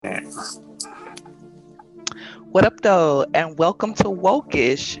What up, though? And welcome to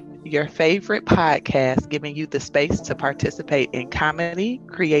Wokish, your favorite podcast, giving you the space to participate in comedy,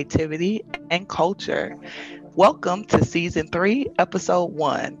 creativity, and culture. Welcome to season 3, episode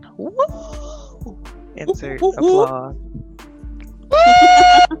 1. Woo! Insert Whoop, whoop. applause.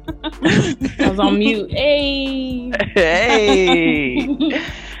 I was on mute. Hey. Hey!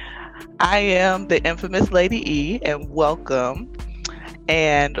 I am the infamous Lady E, and welcome.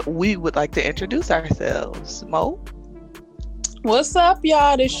 And we would like to introduce ourselves. Mo? What's up,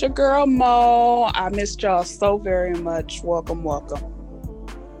 y'all? This your girl Mo. I missed y'all so very much. Welcome.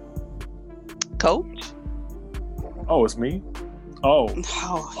 Coach? Oh, it's me? Oh.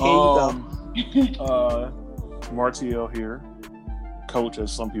 Oh, here you go. Martiel here. Coach,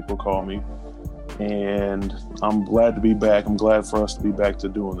 as some people call me. And I'm glad to be back. I'm glad for us to be back to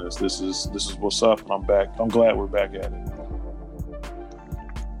doing this. This is what's up. I'm back. I'm glad we're back at it.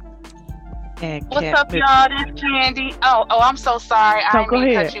 And What's up, y'all? This Candy. Oh, I'm so sorry. No, I go didn't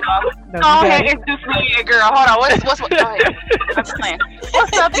mean to ahead. cut you off. No, Go you ahead. got it. It's just me and your girl. Hold on. What's go ahead. I'm just playing.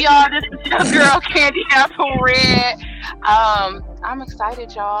 What's up, y'all? This is your girl Candy Apple Red. I'm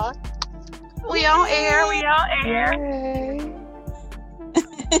excited, y'all. We on air. Yay.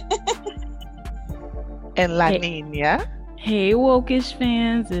 And La Nina. Hey, Wokish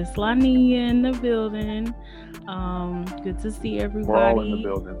fans. It's Lania in the building. Good to see everybody. We're all in the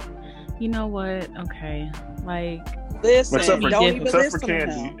building. You know what? Okay. Like, Listen, Except for, don't even except listen for to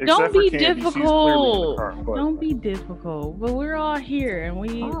Candy. him. Except don't for be Candy, she's clearly in the difficult. car, but Don't be difficult. But we're all here, and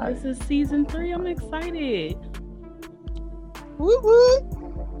Hi. this is season 3. I'm excited. Whoop, whoop.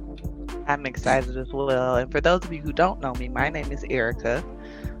 I'm excited as well. And for those of you who don't know me, my name is Erica.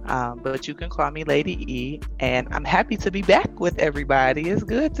 But you can call me Lady E. And I'm happy to be back with everybody. It's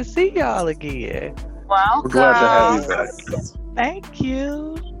good to see y'all again. Welcome. we're glad to have you back. Thank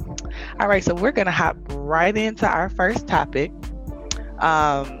you. All right, so we're going to hop right into our first topic.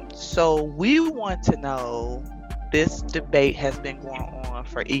 So we want to know, this debate has been going on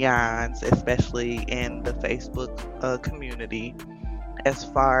for eons, especially in the Facebook community, as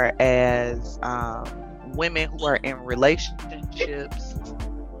far as women who are in relationships.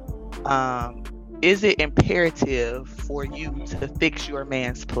 Is it imperative for you to fix your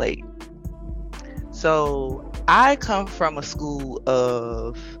man's plate? So I come from a school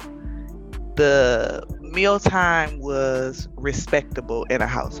of the mealtime was respectable in a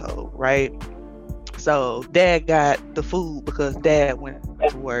household, right? So dad got the food because dad went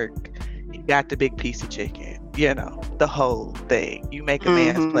to work. He got the big piece of chicken, the whole thing. You make a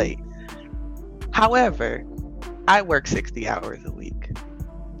man's plate. However, I work 60 hours a week.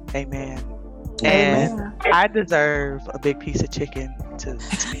 Amen. And I deserve a big piece of chicken too.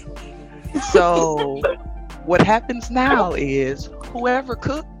 So what happens now is whoever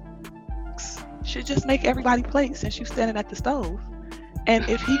cooks should just make everybody plate since you're standing at the stove. And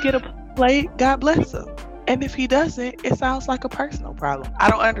if he get a plate, God bless him. And if he doesn't, it sounds like a personal problem. I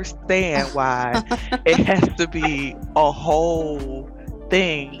don't understand why it has to be a whole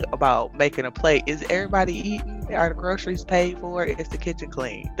thing about making a plate. Is everybody eating? Are the groceries paid for? Is the kitchen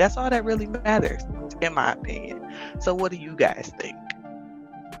clean? That's all that really matters, in my opinion. So what do you guys think?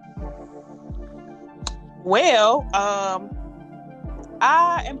 Well, I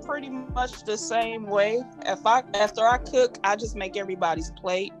am pretty much the same way. After I cook, I just make everybody's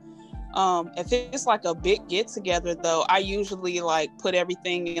plate. If it's like a big get together though, I usually like put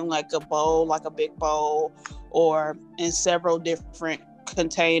everything in like a bowl, like a big bowl, or in several different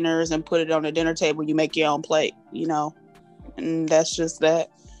containers and put it on the dinner table. You make your own plate, and that's just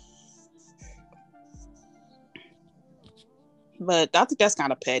that. But I think that's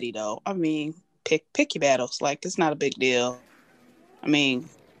kind of petty though. I mean, pick your battles. Like, it's not a big deal. I mean,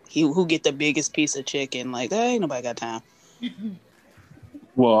 who get the biggest piece of chicken? Like, that ain't nobody got time.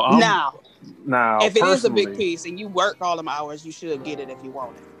 Well, Now, if it is a big personally, piece and you work all them hours, you should get it if you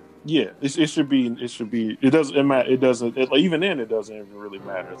want it. Yeah, it should be. It doesn't matter. It doesn't. Even then, it doesn't even really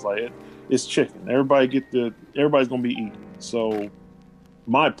matter. It's like it's chicken. Everybody's gonna be eating. So,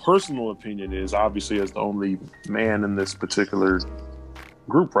 my personal opinion is, obviously, as the only man in this particular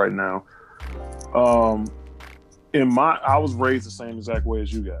group right now, I was raised the same exact way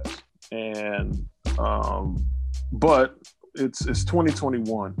as you guys, and but it's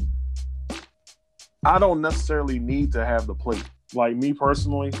 2021. I don't necessarily need to have the plate. Like, me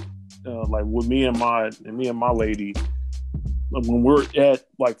personally, like with me and my lady, when we're at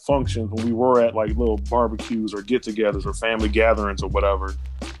like functions, when we were at like little barbecues or get-togethers or family gatherings or whatever,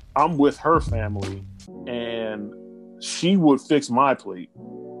 I'm with her family, and she would fix my plate,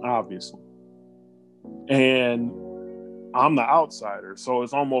 obviously. And I'm the outsider. So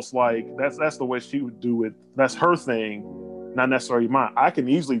it's almost like that's the way she would do it. That's her thing, not necessarily mine. I can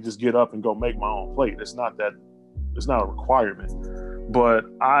easily just get up and go make my own plate. It's not a requirement. But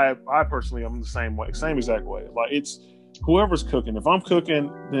I personally, I'm the same way, same exact way. Like, it's whoever's cooking. If I'm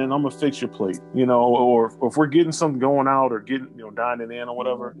cooking, then I'm gonna fix your plate, or if we're getting something going out or getting, dining in or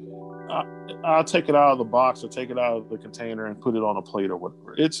whatever, I'll take it out of the box or take it out of the container and put it on a plate or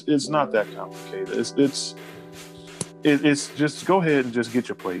whatever. It's not that complicated. It's just go ahead and just get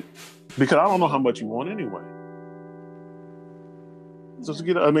your plate, because I don't know how much you want anyway. So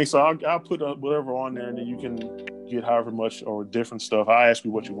I'll put whatever on there, and then you can get however much or different stuff. I ask you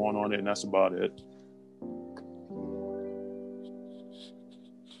what you want on it, and that's about it.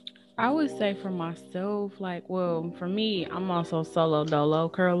 I would say for myself, for me, I'm also solo dolo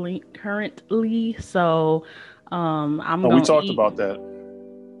currently. So, we talked about that.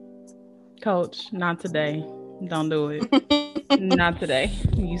 Coach, not today. Don't do it. Not today.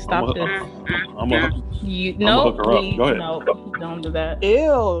 You stop this. I'm gonna hook her up. Go ahead. No, don't do that.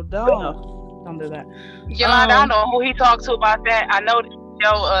 Ew, don't. No, don't do that. Yolanda, I don't know who he talked to about that. I know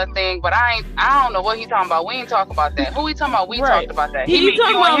your thing, but I don't know what he talking about. We ain't talking about that. Who he talking about? We talked about that. He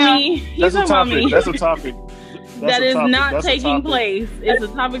talking about me. That's a topic. That's a topic. That is not taking place. It's a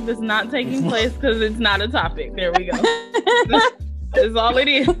topic that's not taking place because it's not a topic. There we go. That's all it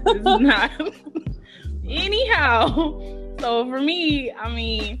is. It's not. Anyhow, so for me, I'm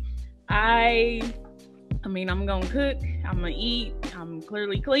gonna cook, I'm gonna eat, I'm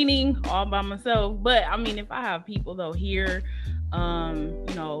clearly cleaning all by myself. But if I have people though here,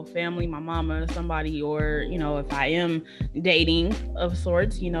 family, my mama, somebody, or if I am dating of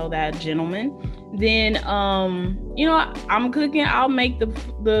sorts, that gentleman, then I'm cooking, I'll make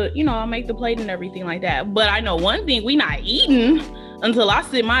I'll make the plate and everything like that. But I know one thing, we not eating until I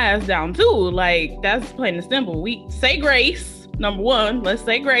sit my ass down too. Like, that's plain and simple. We say grace. Number one, let's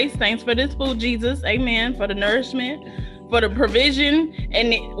say grace. Thanks for this food, Jesus. Amen. For the nourishment, for the provision.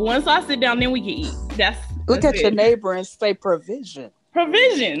 And once I sit down, then we can eat. Look at your neighbor and say provision.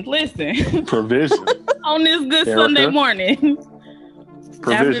 Provision. Listen. Provision. On this good Erica. Sunday morning.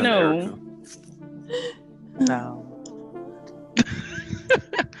 Provision, Afternoon. No.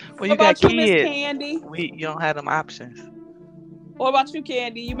 Well, you What got about you, Miss kids. Candy? You don't have them options. What about you,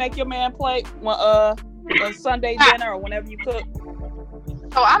 Candy? You make your man plate a Sunday dinner or whenever you cook?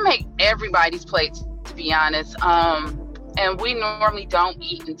 So I make everybody's plates, to be honest. And we normally don't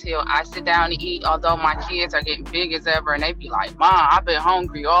eat until I sit down to eat, although my kids are getting big as ever, and they be like, Mom, I've been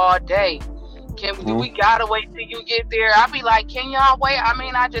hungry all day. Do we gotta wait till you get there? I be like, can y'all wait?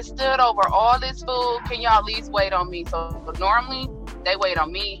 I just stood over all this food. Can y'all at least wait on me? So normally they wait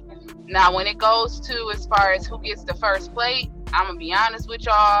on me. Now, when it goes to as far as who gets the first plate, I'm gonna be honest with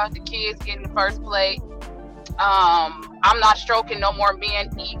y'all. The kids getting the first plate. I'm not stroking no more men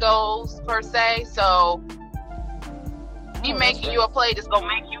egos per se. So me making you a plate is gonna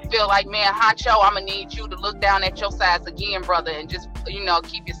make you feel like, man, Honcho, I'm gonna need you to look down at your size again, brother, and just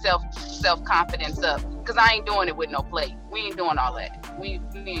keep your self confidence up. Cause I ain't doing it with no plate. We ain't doing all that. We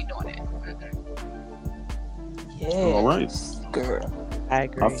ain't doing it. Yeah. All right, girl. I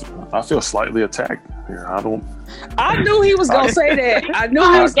agree. I feel slightly attacked here. I knew he was gonna say that. I knew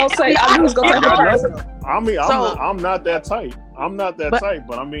he was gonna say that. I'm not that tight. Tight,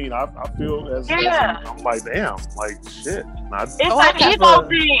 but I feel as I'm like, damn, like shit. It's an ego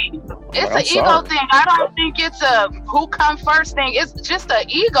thing. It's an ego thing. I don't think it's a who come first thing. It's just an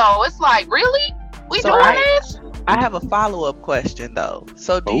ego. It's like, really? We doing this? I have a follow-up question though.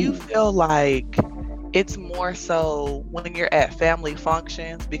 So do you feel like it's more so when you're at family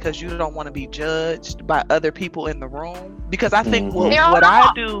functions because you don't want to be judged by other people in the room? Because I think what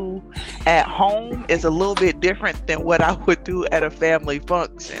I do at home is a little bit different than what I would do at a family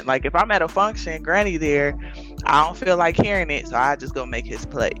function. Like if I'm at a function, Granny there, I don't feel like hearing it, so I just go make his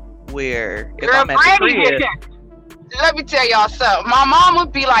plate. Where if I'm at the crib, let me tell y'all something. My mom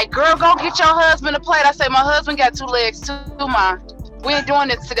would be like, girl, go get your husband a plate. I say, my husband got 2 legs too, Ma. We ain't doing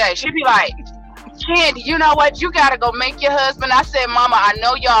this today. She'd be like, Candy, you know what? You gotta go make your husband. I said, Mama, I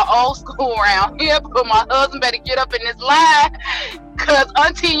know y'all old school around here, but my husband better get up in this line because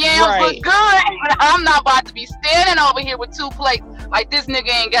Auntie Yams look good. I'm not about to be standing over here with 2 plates like this nigga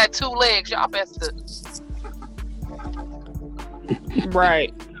ain't got 2 legs. Y'all best to.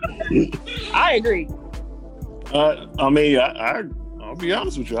 Right. I agree. I'll be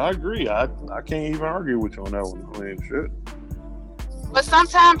honest with you. I agree. I can't even argue with you on that one. Shit. But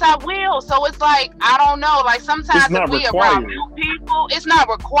sometimes I will. So it's like, I don't know. Like sometimes if we around new people, it's not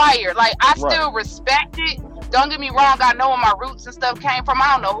required. Like I still respect it, don't get me wrong, I know where my roots and stuff came from.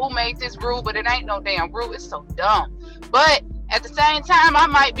 I don't know who made this rule, but it ain't no damn rule. It's so dumb. But at the same time, I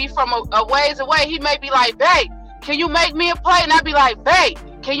might be from a ways away. He may be like, babe, can you make me a plate? And I'd be like, babe,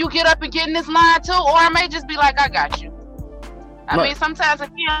 can you get up and get in this line too? Or I may just be like, I got you. I mean, sometimes if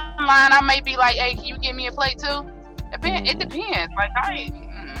he's in line, I may be like, hey, can you get me a plate too? It depends. Like, I ain't.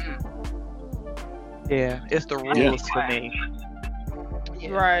 Yeah, it's the rules for me. Yeah.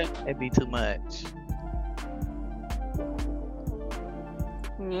 Right. It'd be too much.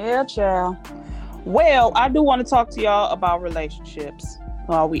 Yeah, child. Well, I do want to talk to y'all about relationships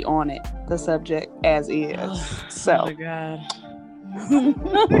while we on it. The subject as is. So. Oh my God.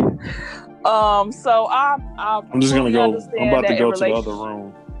 So I'm just gonna go. I'm about to go to the other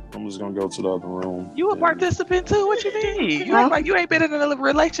room. I'm just gonna go to the other room. You a participant too? What you mean? You act like you ain't been in a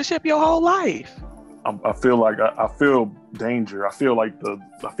relationship your whole life. I feel like I feel danger. I feel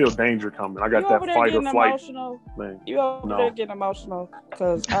danger coming. I got that fight or flight thing. You over there getting emotional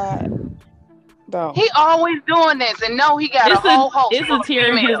because I don't. He always doing this, and no, he got a whole host. It's a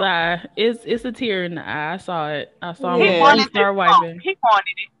tear in his eye. It's a tear in the eye. I saw it. I saw him. He start wiping.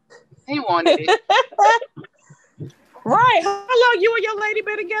 He wanted it. Right? How long you and your lady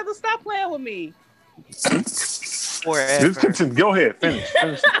been together? Stop playing with me. Forever. Go ahead. Finish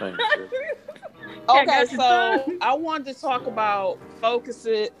the thing. Okay, so I wanted to talk about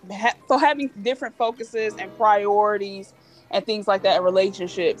focuses, so having different focuses and priorities and things like that in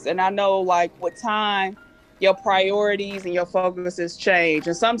relationships. And I know, like, with time, your priorities and your focuses change.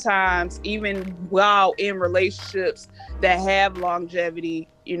 And sometimes, even while in relationships that have longevity,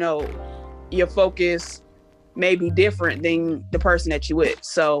 you know, your focus may be different than the person that you with.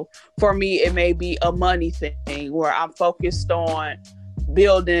 So for me, it may be a money thing where I'm focused on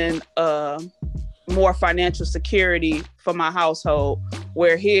building more financial security for my household,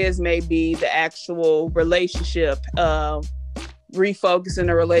 where his may be the actual relationship, refocusing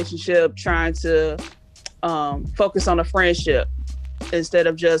the relationship, trying to focus on a friendship instead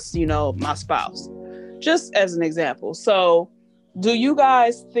of just, you know, my spouse, just as an example. So do you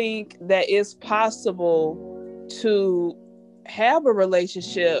guys think that it's possible to have a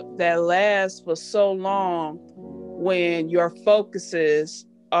relationship that lasts for so long when your focuses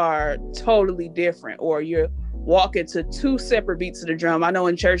are totally different, or you're walking to two separate beats of the drum? I know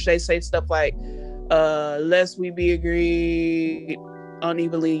in church they say stuff like, lest we be agreed,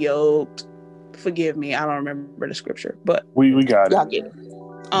 unevenly yoked. Forgive me, I don't remember the scripture, but we got y'all it. get it.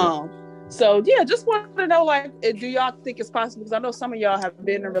 So yeah, just wanted to know, like, do y'all think it's possible? Because I know some of y'all have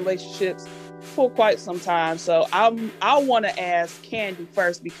been in relationships for quite some time. So I want to ask Candy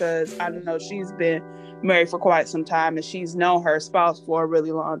first, because I know she's been married for quite some time and she's known her spouse for a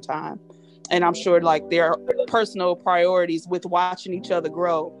really long time. And I'm sure, like, their personal priorities with watching each other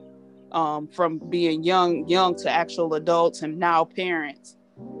grow, from being young to actual adults and now parents,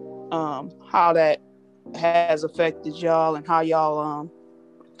 how that has affected y'all, and how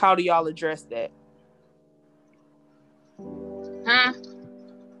do y'all address that?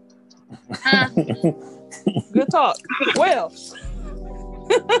 Good talk. Well, so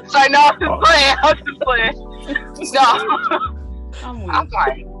no, I'm just playing. No, I'm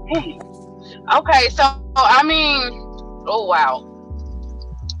like, okay. So I mean, oh wow,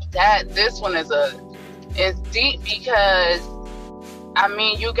 this one is deep, because I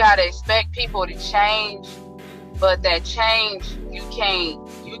mean, you gotta expect people to change, but that change you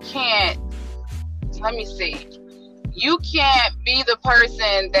can't. Let me see. You can't be the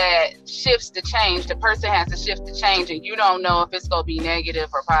person that shifts the change. The person has to shift the change, and you don't know if it's gonna be negative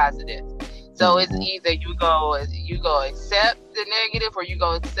or positive. So it's either you go accept the negative, or you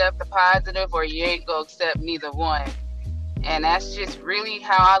go accept the positive, or you ain't gonna accept neither one. And that's just really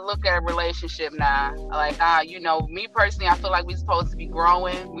how I look at a relationship now. Like, you know, me personally, I feel like we're supposed to be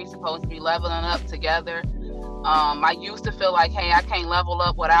growing. We're supposed to be leveling up together. I used to feel like, hey, I can't level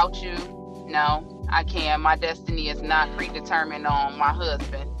up without you. No, I can. My destiny is not predetermined on my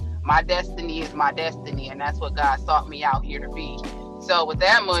husband. My destiny is my destiny, and that's what God sought me out here to be. So with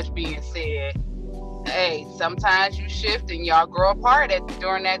that much being said, hey, sometimes you shift and y'all grow apart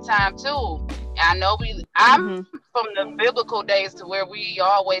during that time too. I know I'm from the biblical days to where we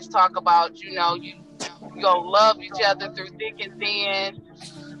always talk about, you know, you gonna love each other through thick and thin,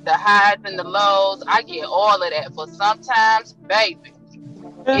 the highs and the lows. I get all of that, but sometimes, baby,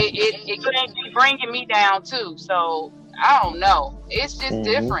 it can be bringing me down too. So I don't know. It's just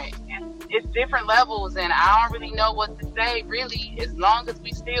different. It's different levels, and I don't really know what to say. Really, as long as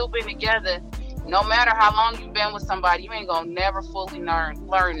we still been together, no matter how long you've been with somebody, you ain't gonna never fully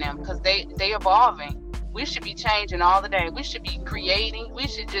learn them, because they evolving. We should be changing all the day. We should be creating. We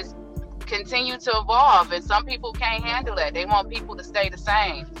should just continue to evolve, and some people can't handle that. They want people to stay the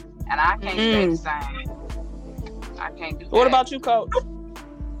same, and I can't stay the same. I can't do that. What about you, Coach?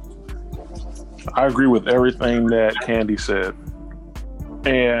 I agree with everything that Candy said,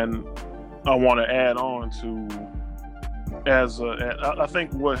 and I want to add on to, I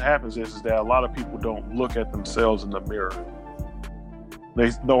think what happens is that a lot of people don't look at themselves in the mirror.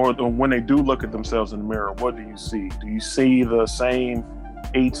 Or when they do look at themselves in the mirror, what do you see? Do you see the same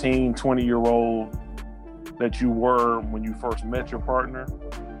 18, 20-year-old that you were when you first met your partner?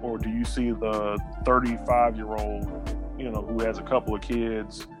 Or do you see the 35-year-old, who has a couple of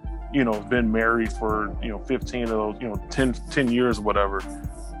kids, been married for, 15 of those, 10 years or whatever?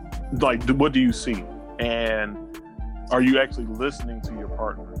 Like, what do you see? And are you actually listening to your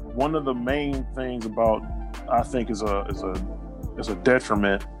partner? One of the main things about, I think, is a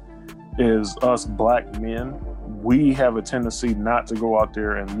detriment is us black men. We have a tendency not to go out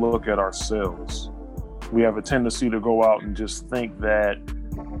there and look at ourselves. We have a tendency to go out and just think that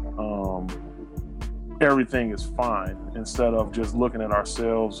everything is fine instead of just looking at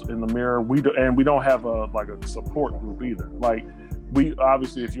ourselves in the mirror. We don't have a support group either. Like, we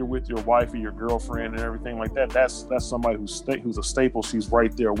obviously, if you're with your wife or your girlfriend and everything like that, that's somebody who's a staple. She's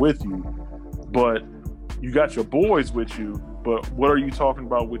right there with you. But you got your boys with you, but what are you talking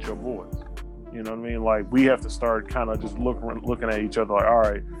about with your boys? You know what I mean? Like, we have to start kind of just looking at each other like, all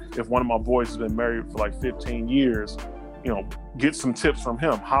right, if one of my boys has been married for like 15 years, get some tips from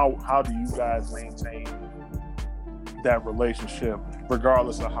him. How do you guys maintain that relationship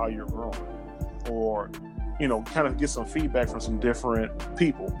regardless of how you're growing? Or, kind of get some feedback from some different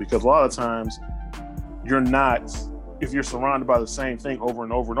people, because a lot of times if you're surrounded by the same thing over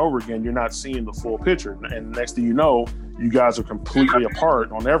and over and over again, you're not seeing the full picture. And next thing you know, you guys are completely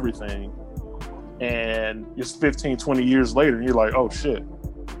apart on everything. And it's 15, 20 years later, and you're like, oh shit.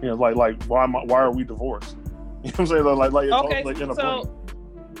 Like why are we divorced? You know what I'm saying? Okay, so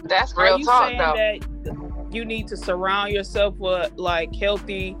that's real talk, though. Are you saying that you need to surround yourself with like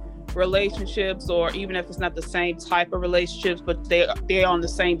healthy relationships, or even if it's not the same type of relationships, but they're on the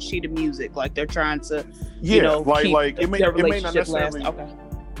same sheet of music, like they're trying to keep it may not necessarily last. Okay.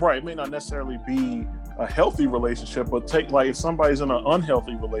 Right, it may not necessarily be a healthy relationship, but if somebody's in an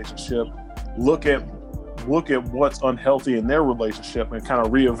unhealthy relationship, look at what's unhealthy in their relationship and kind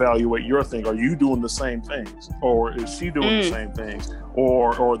of reevaluate your thing. Are you doing the same things, or is she doing the same things,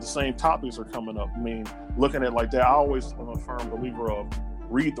 or the same topics are coming up? I mean, looking at like that, I always am a firm believer of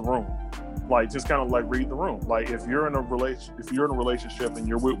read the room. Like, just kind of like read the room. Like, if you're in a relationship and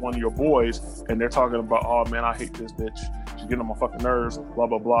you're with one of your boys and they're talking about, oh man, I hate this bitch, she's getting on my fucking nerves, blah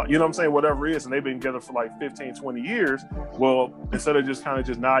blah blah, you know what I'm saying, whatever it is, and they've been together for like 15, 20 years, well, instead of just kind of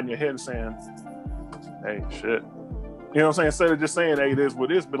just nodding your head and saying, hey, shit, you know what I'm saying, instead of just saying, hey, it is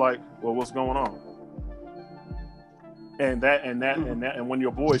what it is, be like, well, what's going on? And when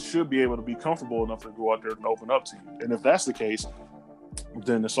your boys should be able to be comfortable enough to go out there and open up to you. And if that's the case,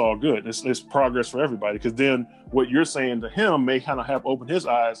 then it's all good. It's progress for everybody, because then what you're saying to him may kind of have opened his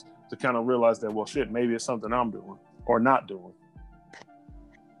eyes to kind of realize that, well, shit, maybe it's something I'm doing or not doing.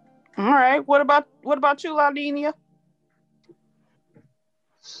 All right. What about you, Ladinia?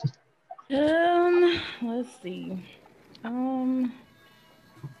 Let's see.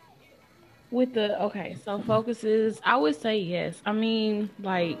 So focuses, I would say yes. I mean,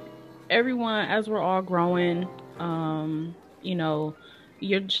 like, everyone, as we're all growing,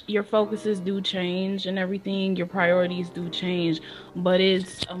 your focuses do change and everything, your priorities do change, but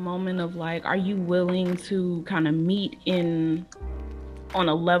it's a moment of like, are you willing to kind of meet on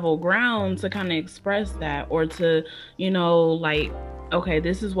a level ground to kind of express that, or to, like, okay,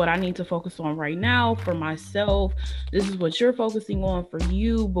 this is what I need to focus on right now for myself. This is what you're focusing on for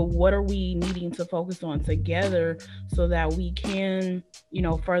you, but what are we needing to focus on together so that we can,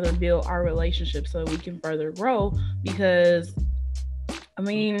 further build our relationship, so we can further grow? Because, I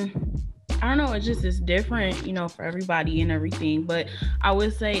mean, I don't know, it's different, for everybody and everything. But I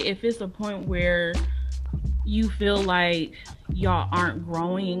would say if it's a point where you feel like y'all aren't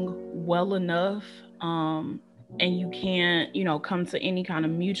growing well enough, and you can't, come to any kind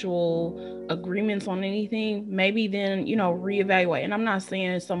of mutual agreements on anything, maybe then, reevaluate. And I'm not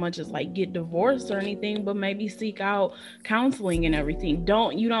saying so much as like get divorced or anything, but maybe seek out counseling and everything.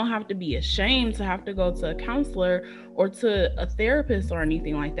 You don't have to be ashamed to have to go to a counselor or to a therapist or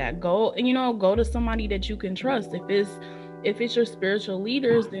anything like that. Go to somebody that you can trust. If it's your spiritual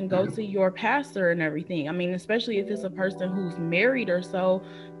leaders, then go to your pastor and everything. I mean, especially if it's a person who's married or so,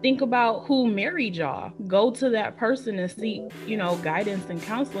 think about who married y'all. Go to that person and seek, guidance and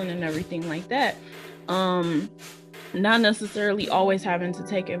counseling and everything like that. not necessarily always having to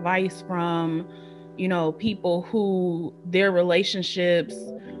take advice from, people who their relationships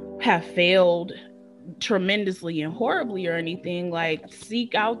have failed tremendously and horribly or anything. Like,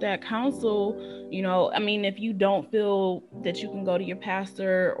 seek out that counsel. I mean, if you don't feel that you can go to your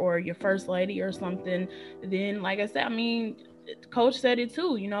pastor or your first lady or something, then like I said, I mean, coach said it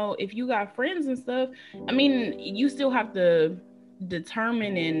too, if you got friends and stuff, I mean, you still have to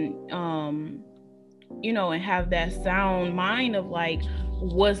determine and have that sound mind of like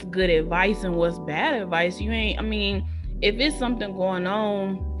what's good advice and what's bad advice. I mean, if it's something going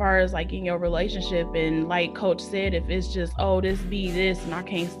on as far as like in your relationship, and like coach said, if it's just, oh, this be this and I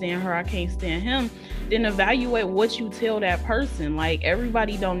can't stand her, I can't stand him, then evaluate what you tell that person. Like,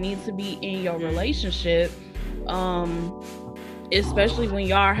 everybody don't need to be in your relationship, especially when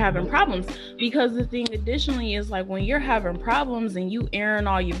y'all are having problems. Because the thing additionally is, like, when you're having problems and you airing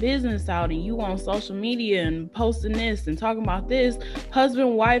all your business out and you on social media and posting this and talking about this,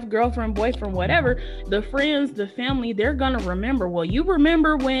 husband, wife, girlfriend, boyfriend, whatever, the friends, the family, they're gonna remember, well, you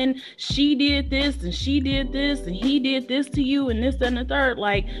remember when she did this and she did this and he did this to you and this, that, and the third.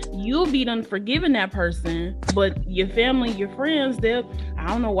 Like, you'll be done forgiving that person, but your family, your friends, I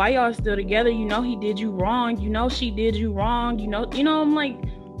don't know why y'all still together. He did you wrong. She did you wrong. I'm like,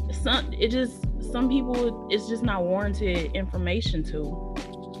 some people, it's just not warranted information to.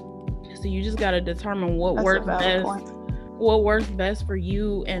 So you just got to determine what works best for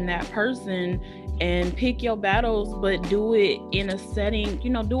you and that person, and pick your battles, but do it in a setting,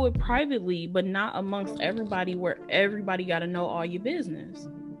 do it privately, but not amongst everybody where everybody got to know all your business.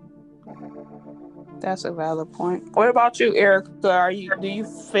 That's a valid point. What about you, Erica? Do you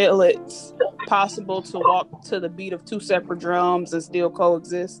feel it's possible to walk to the beat of two separate drums and still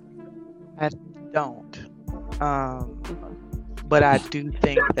coexist? I don't. But I do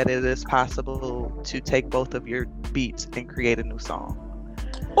think that it is possible to take both of your beats and create a new song.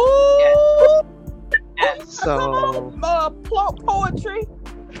 Ooh! So poetry.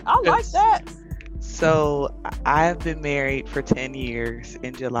 I like that. So I've been married for 10 years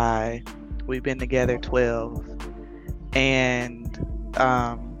in July. We've been together 12, and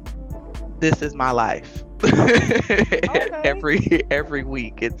this is my life. Okay. every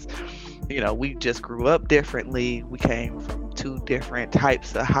week, it's we just grew up differently. We came from two different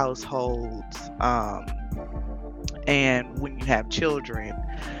types of households, and when you have children,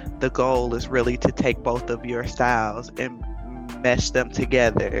 the goal is really to take both of your styles and mesh them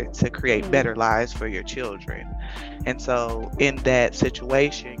together to create better lives for your children. And so in that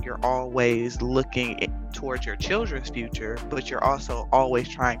situation, you're always looking towards your children's future, but you're also always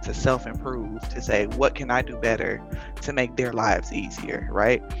trying to self-improve, to say, what can I do better to make their lives easier,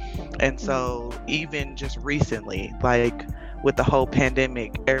 right? And so even just recently, like with the whole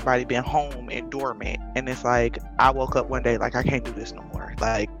pandemic, everybody been home and dormant, and it's like, I woke up one day like, I can't do this no more.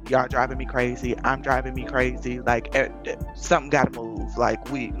 Like, y'all driving me crazy, I'm driving me crazy, like something gotta move. Like,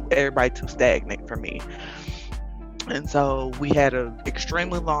 everybody too stagnant for me. And so we had an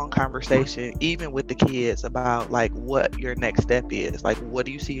extremely long conversation, even with the kids, about like what your next step is. Like, what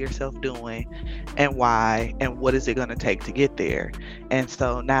do you see yourself doing, and why, and what is it going to take to get there? And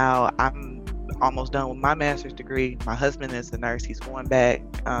so now I'm almost done with my master's degree. My husband is a nurse. He's going back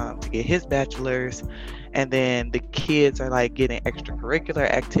to get his bachelor's. And then the kids are like getting extracurricular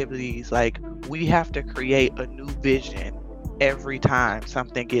activities. Like, we have to create a new vision every time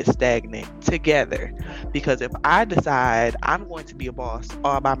something gets stagnant together. Because if I decide I'm going to be a boss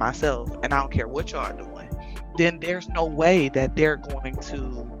all by myself and I don't care what y'all are doing, then there's no way that they're going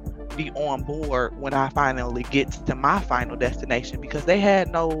to be on board when I finally get to my final destination, because they had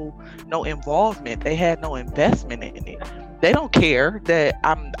no involvement, they had no investment in it. They don't care that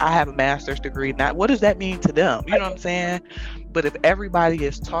I have a master's degree. Now, what does that mean to them? You know what I'm saying? But if everybody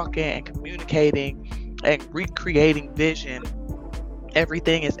is talking and communicating and recreating vision,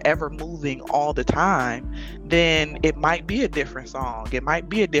 everything is ever moving all the time, then it might be a different song, it might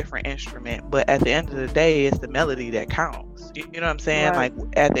be a different instrument, but at the end of the day, it's the melody that counts. You know what I'm saying? Right.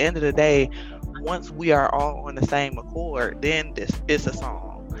 Like, at the end of the day, once we are all on the same accord, then this is a song.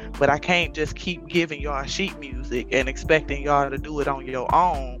 But I can't just keep giving y'all sheet music and expecting y'all to do it on your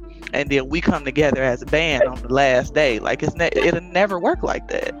own, and then we come together as a band on the last day. Like, it'll never work like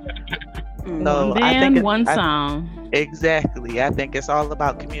that. So One band, one song. Exactly. I think it's all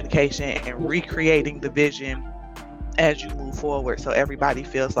about communication and recreating the vision as you move forward, so everybody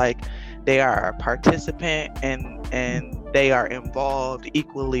feels like they are a participant and they are involved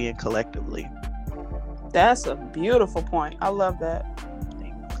equally and collectively. That's a beautiful point. I love that.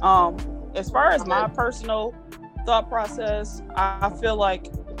 As far as my personal thought process, I feel like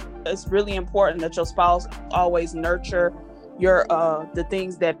it's really important that your spouse always nurture your the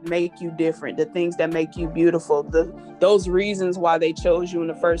things that make you different, the things that make you beautiful, those reasons why they chose you in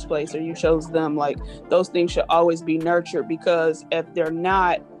the first place, or you chose them. Like, those things should always be nurtured, because if they're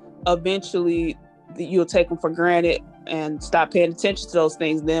not, eventually you'll take them for granted and stop paying attention to those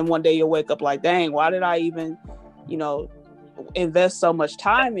things. Then one day you'll wake up like, dang, why did I even, invest so much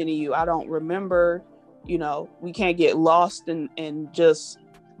time into you? I don't remember. We can't get lost in just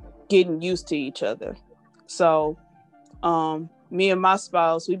getting used to each other. So me and my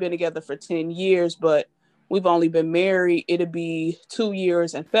spouse, we've been together for 10 years, but we've only been married. It'll be 2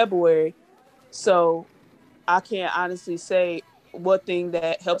 years in February. So I can't honestly say what thing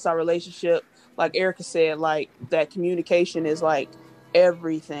that helps our relationship. Like Erica said, like, that communication is like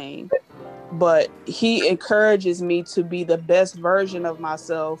everything. But he encourages me to be the best version of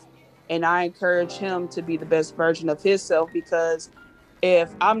myself, and I encourage him to be the best version of himself, because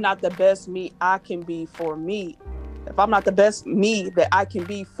if I'm not the best me I can be for me, if I'm not the best me that I can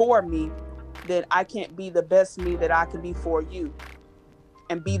be for me, then I can't be the best me that I can be for you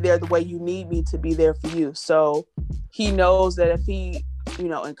and be there the way you need me to be there for you. So he knows that if he,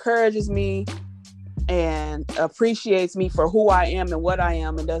 encourages me and appreciates me for who I am and what I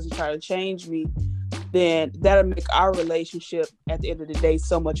am, and doesn't try to change me, then that'll make our relationship at the end of the day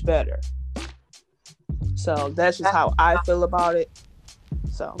so much better. So that's just how I feel about it.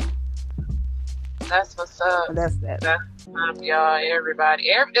 So that's what's up. That's that. That's what's up, y'all. Everybody.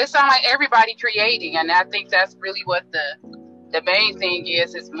 It sounds like everybody creating, and I think that's really what the main thing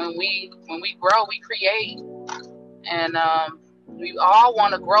is when we grow, we create, and we all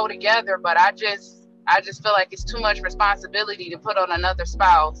want to grow together. But I just feel like it's too much responsibility to put on another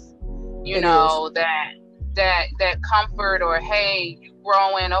spouse. That comfort, or hey, you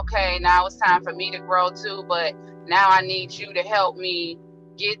growing, okay, now it's time for me to grow too, but now I need you to help me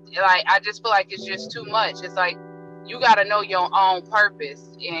get, like, I just feel like it's just too much. It's like, you got to know your own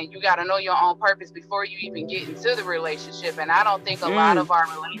purpose, and you got to know your own purpose before you even get into the relationship. And I don't think a lot of our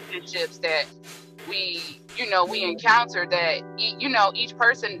relationships that we encounter, that, each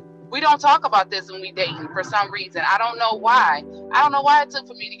person, we don't talk about this when we dating for some reason. I don't know why. I don't know why it took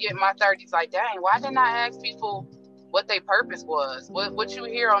for me to get in my 30s. Like, dang, why didn't I ask people what their purpose was? What you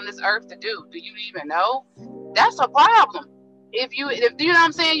here on this earth to do? Do you even know? That's a problem. If you know what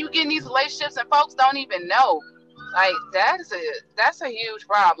I'm saying, you get in these relationships and folks don't even know. Like, that's a huge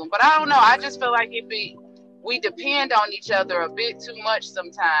problem. But I don't know. I just feel like we depend on each other a bit too much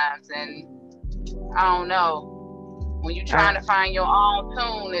sometimes, and I don't know. When you're trying to find your own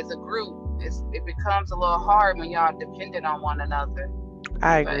tune as a group, it becomes a little hard when y'all dependent on one another.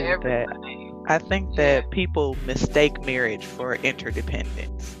 I agree with that. I think that people mistake marriage for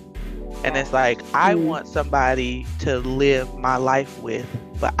interdependence. And it's like, I want somebody to live my life with,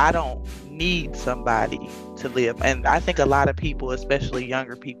 but I don't need somebody to live. And I think a lot of people, especially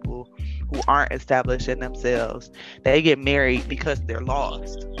younger people who aren't established in themselves, they get married because they're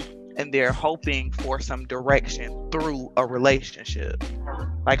lost. And they're hoping for some direction through a relationship.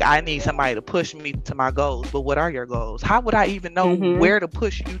 Like, I need somebody to push me to my goals. But what are your goals? How would I even know where to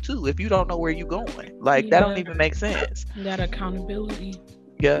push you to if you don't know where you're going? Like, that don't even make sense. That accountability.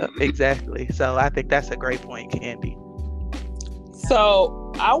 Yeah, exactly. So I think that's a great point, Candy.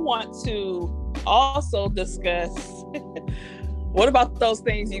 So I want to also discuss what about those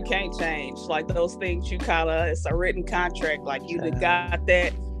things you can't change? Like, those things you it's a written contract. Like, you got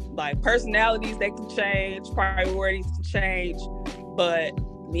that. Like, personalities, they can change, priorities can change. But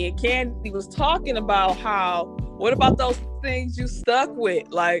me and Candy was talking about what about those things you stuck with?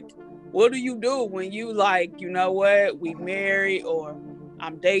 Like, what do you do when you, like, you know what, we married, or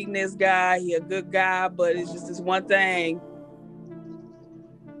I'm dating this guy, he a good guy, but it's just this one thing.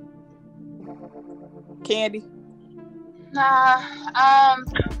 Candy? Nah,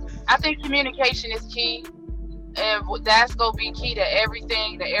 I think communication is key. And that's going to be key to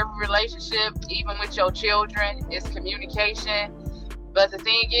everything, to every relationship, even with your children, is communication. But the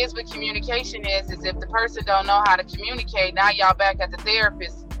thing is with communication is if the person don't know how to communicate, now y'all back at the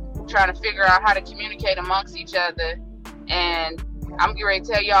therapist trying to figure out how to communicate amongst each other. And I'm getting ready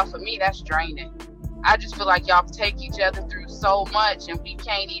to tell y'all, for me, that's draining. I just feel like y'all take each other through so much, and we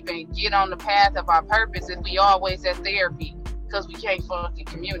can't even get on the path of our purpose if we always at therapy. Because we can't fucking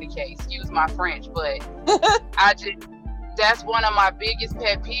communicate. Excuse my French, but that's one of my biggest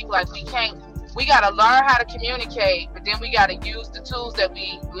pet peeves. Like, we gotta learn how to communicate, but then we gotta use the tools that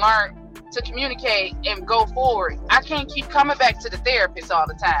we learned to communicate and go forward. I can't keep coming back to the therapist all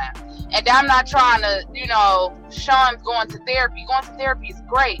the time. And I'm not trying to, Sean's going to therapy. Going to therapy is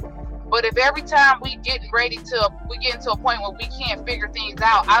great, But if every time we get into a point where we can't figure things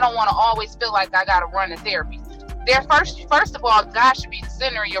out, I don't want to always feel like I gotta run to therapy. First of all, God should be the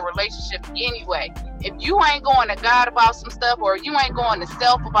center of your relationship anyway. If you ain't going to God about some stuff, or you ain't going to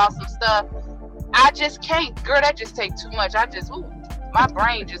self about some stuff, I just can't. Girl, that just takes too much. My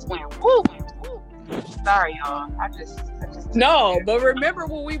brain just went woo. Sorry, y'all. I just No, but remember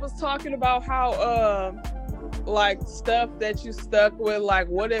when we was talking about how like stuff that you stuck with, like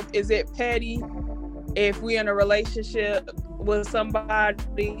what if, is it petty if we in a relationship with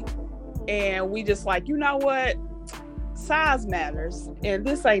somebody and we just like, you know what, size matters and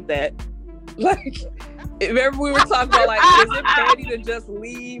this ain't that. Like, remember we were talking about like, is it petty to just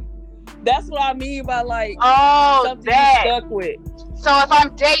leave? That's what I mean by like, something you stuck with. So if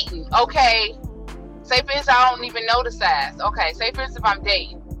I'm dating, okay, say for instance, I don't even know the size. Okay, say for instance, if I'm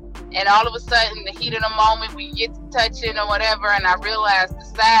dating, and all of a sudden, the heat of the moment, we get to touching or whatever, and I realize the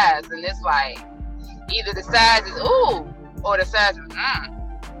size, and it's like, either the size is ooh, or the size is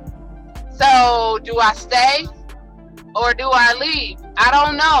So, do I stay, or do I leave? I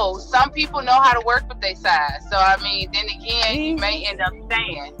don't know. Some people know how to work with their size. So, I mean, then again, you may end up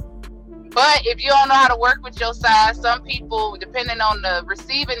staying. But if you don't know how to work with your size, some people, depending on the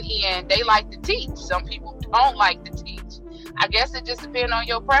receiving end, they like to teach. Some people don't like to teach. I guess it just depends on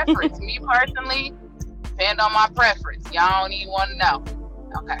your preference. Me personally, depend on my preference. Y'all don't even want to know.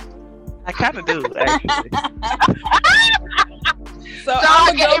 Okay. I kind of do, actually. So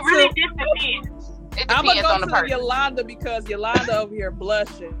it really just depends. It I'm gonna depends go on the to person. Yolanda because Yolanda over here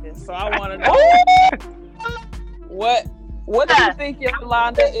blushing, so I want to know what do you think,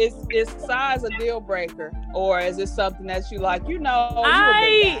 Yolanda? Is size a deal breaker, or is it something that you like? You know, you a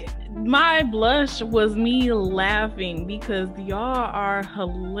big guy. My blush was me laughing because y'all are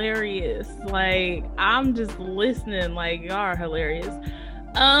hilarious. Like, I'm just listening, like, y'all are hilarious.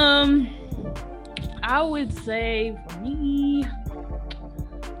 I would say for me,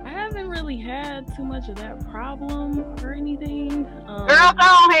 I haven't really had too much of that problem or anything. Girl,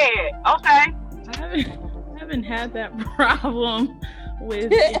 go ahead. Okay. I haven't had that problem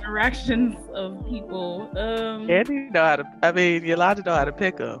with interactions of people. Andy know how to. I mean, Yolanda know how to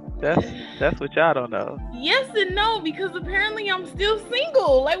pick them. That's what y'all don't know. Yes and no, because apparently I'm still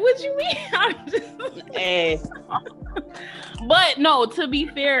single. Like, what you mean? I'm just. But no, to be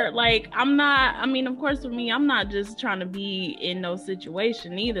fair, like, I'm not. I mean, of course, for me, I'm not just trying to be in no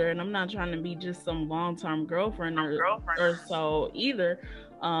situation either, and I'm not trying to be just some long-term girlfriend or so either.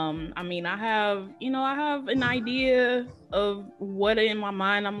 I mean, I have an idea of what in my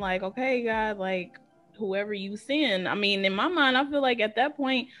mind I'm like, okay, God, like, whoever you send. I mean, in my mind, I feel like at that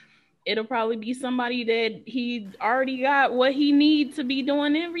point, it'll probably be somebody that he already got what he needs to be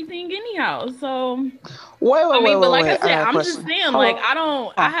doing everything anyhow. So, wait, but like I said, I'm question. just saying, like,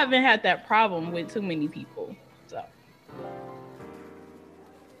 I haven't had that problem with too many people. So,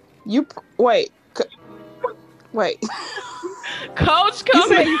 wait. Coach, you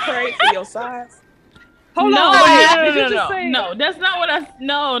say you prayed for your size? Hold on. No, that's not what I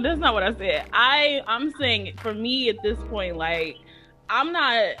said. I'm saying for me at this point, like, I'm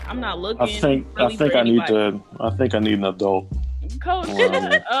not looking. I think I need an adult. Coach,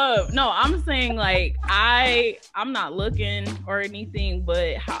 no, I'm saying, like, I'm not looking or anything,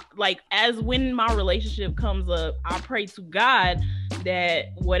 but as when my relationship comes up, I pray to God that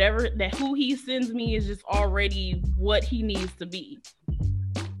who he sends me is just already what he needs to be.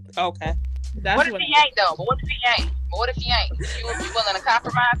 Okay. What if he ain't though? But what if he ain't? You would be willing to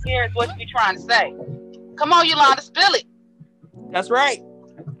compromise here? Is what you trying to say? Come on, Yolanda, spill it. That's right.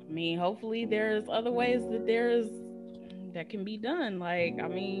 I mean, hopefully there's other ways that can be done. Like, I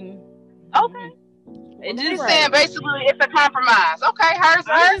mean, okay. She's saying basically it's a compromise. Okay, hers.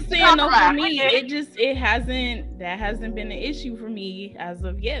 I'm just saying, no, for me, that hasn't been an issue for me as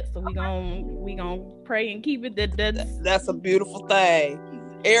of yet. So we gonna pray and keep it. That's a beautiful thing.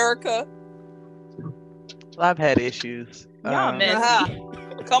 Erica, I've had issues. Y'all messy.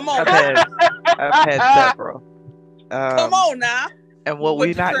 Come on. I've had several. Come on now. And what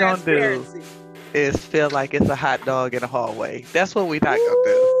we're not gonna do is feel like it's a hot dog in a hallway. That's what we're not gonna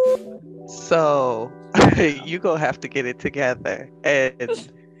do. So you gonna have to get it together. And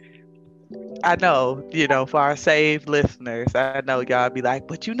I know, for our saved listeners, I know y'all be like,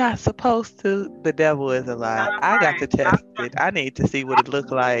 but you're not supposed to. The devil is a lie. I got to test it. I need to see what it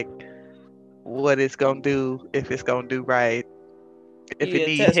look like, what it's gonna do, if it's gonna do right. If it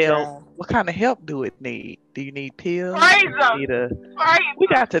needs help, what kind of help do it need? Do you need pills? We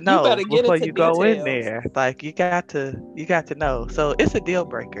got to know before you go in there. Like, you got to know. So it's a deal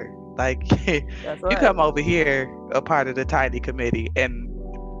breaker. Like, you come over here, a part of the tiny committee, and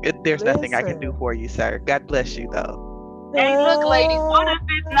There's nothing I can do Listen. for you, sir. God bless you, though. Hey, look, ladies, what if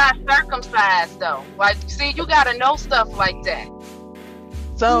it's not circumcised though? Like, see, you gotta know stuff like that.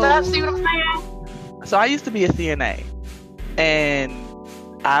 So, See what I'm saying? so I used to be a CNA, and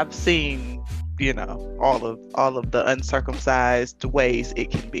I've seen, all of the uncircumcised ways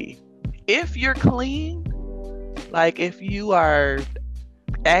it can be. If you're clean, like if you are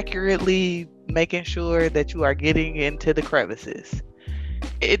accurately making sure that you are getting into the crevices,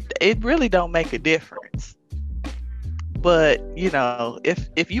 it really don't make a difference. But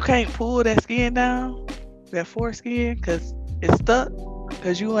if you can't pull that skin down, that foreskin, because it's stuck,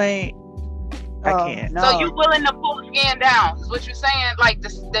 because you ain't, I can't. So you willing to pull the skin down? Is what you're saying? Like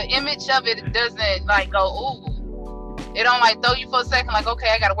the image of it doesn't like go ooh. It don't like throw you for a second. Like, okay,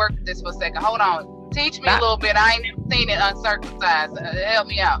 I gotta work with this for a second. Hold on, teach me a little bit. I ain't never seen it uncircumcised. Help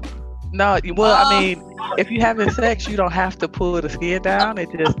me out. No, well, I mean, if you're having sex, you don't have to pull the skin down. It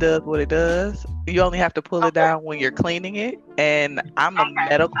just does what it does. You only have to pull it down when you're cleaning it. And I'm a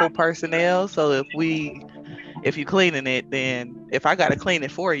medical personnel, so if you're cleaning it, then if I gotta clean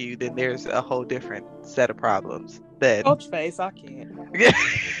it for you, then there's a whole different set of problems. Coach face, I can't.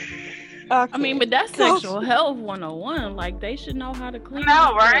 I mean, but that's sexual health 101. Like, they should know how to clean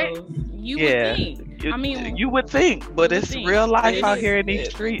right? You would think. I mean, you would think, but it's real life out here in these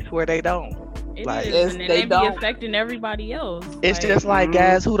streets where they don't. It Like, is, and they be affecting everybody else. It's just like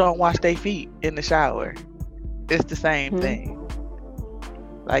guys who don't wash their feet in the shower. It's the same thing.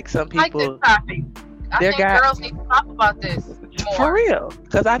 Like some people, I think girls need to talk about this more. For real.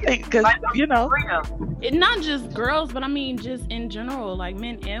 Because It not just girls, but I mean just in general, like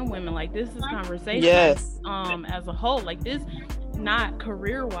men and women. Like, this is conversation. Yes. As a whole, like this. Not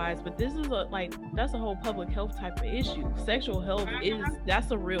career wise, but this is that's a whole public health type of issue. Sexual health that's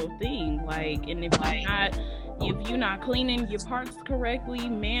a real thing. Like, and if you're not cleaning your parts correctly,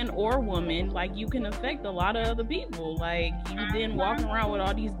 man or woman, like, you can affect a lot of other people. Like, you then walking around with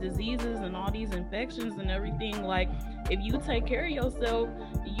all these diseases and all these infections and everything. Like, if you take care of yourself,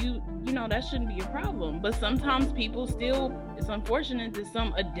 that shouldn't be a problem. But sometimes it's unfortunate that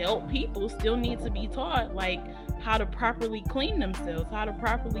some adult people still need to be taught, like, how to properly clean themselves, how to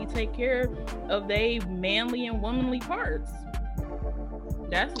properly take care of their manly and womanly parts.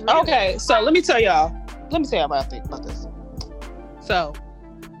 That's real. Okay, so let me tell y'all what I think about this. So,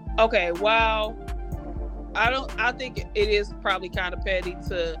 okay, while I think it is probably kind of petty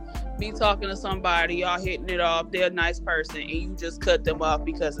to be talking to somebody, y'all hitting it off, they're a nice person, and you just cut them off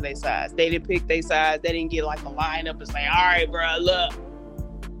because of their size. They didn't pick their size. They didn't get like a lineup and say, all right, bro, look,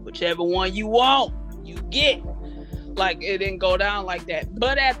 whichever one you want, you get. Like, it didn't go down like that.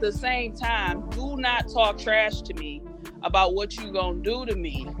 But at the same time, do not talk trash to me about what you gonna do to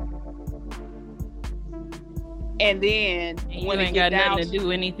me. And then when it got nothing to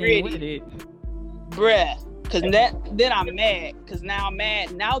do anything with it, bruh. Cause then I'm mad. Cause now I'm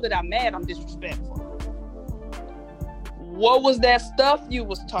mad. Now that I'm mad, I'm disrespectful. What was that stuff you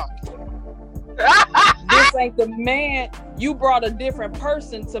was talking? This ain't the man. You brought a different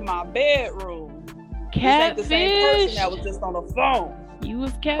person to my bedroom. Catfish. This ain't the same person that was just on the phone. You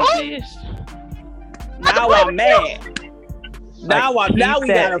was catfish. Now I'm mad. Now we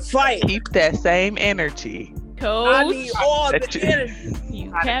gotta fight. Keep that same energy. Coach, I need all the energy.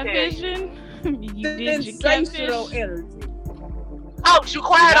 You catfishing? You did your sensational catfish? energy. Oh, you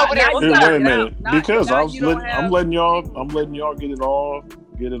quiet over there. Wait a minute, because I'm letting y'all get it all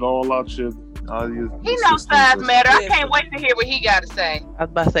out your. He knows size matter. I can't wait to hear what he got to say. I was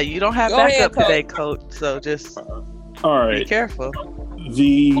about to say, you don't have backup today, Coach. So just all right. Be careful.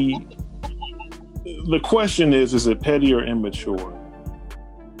 The question is it petty or immature?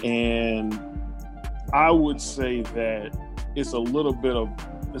 And I would say that it's a little bit of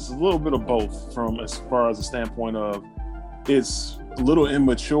both, from as far as the standpoint of it's a little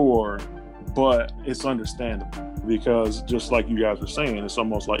immature, but it's understandable, because just like you guys were saying, it's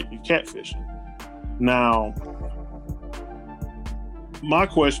almost like you catfishing. Now, my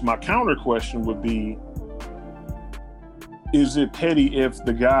counter question would be, is it petty if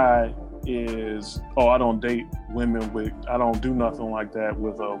the guy is, I don't date women with, I don't do nothing like that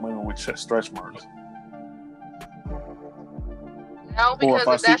with women with stretch marks? No, because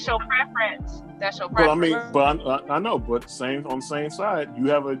if that's your preference, that's your preference. I know, but on the same side,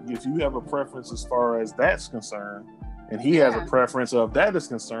 if you have a preference as far as that's concerned, and he has a preference of that is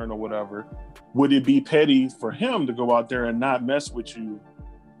concerned or whatever, would it be petty for him to go out there and not mess with you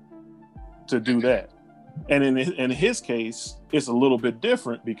to do that? And in his case, it's a little bit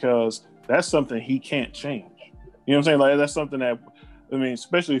different, because that's something he can't change. You know what I'm saying? Like, that's something that, I mean,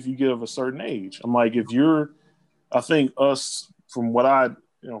 especially if you get of a certain age. I'm like, I think us, from what I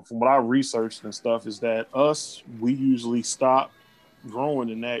from what I researched and stuff, is that we usually stop growing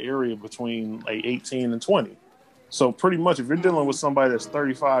in that area between like 18 and 20. So pretty much, if you're dealing with somebody that's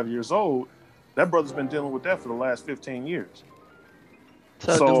 35 years old, that brother's been dealing with that for the last 15 years.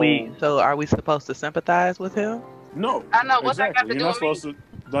 So are we supposed to sympathize with him? No. I know what's exactly. that got to You're do not with supposed me?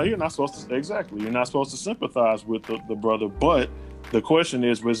 to. No, you're not supposed to. Exactly. You're not supposed to sympathize with the brother. But the question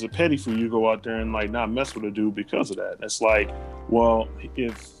is, was it petty for you to go out there and like not mess with a dude because of that? It's like, well,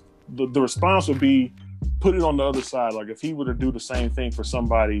 if the response would be, put it on the other side. Like if he were to do the same thing for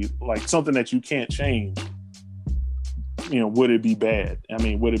somebody, like something that you can't change, would it be bad? I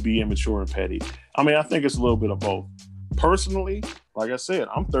mean, would it be immature and petty? I mean, I think it's a little bit of both. Personally, like I said,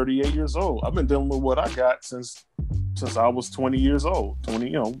 I'm 38 years old. I've been dealing with what I got since I was 20 years old,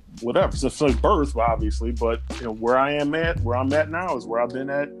 20, whatever. Since birth, obviously, but where I'm at now is where I've been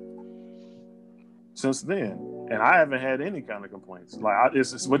at since then, and I haven't had any kind of complaints. Like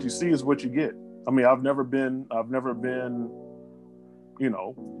it's what you see is what you get. I mean, I've never been,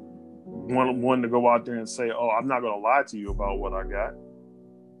 one to go out there and say, "Oh, I'm not going to lie to you about what I got."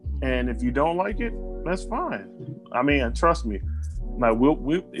 And if you don't like it, that's fine. I mean, trust me, like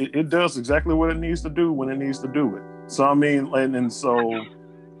it does exactly what it needs to do when it needs to do it. So I mean, and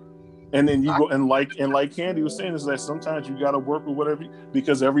then you go and like Candy was saying, is that sometimes you got to work with whatever,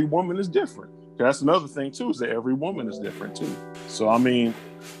 because every woman is different. That's another thing too, is that every woman is different too. So I mean,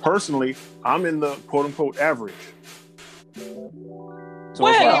 personally, I'm in the quote unquote average. So Well, We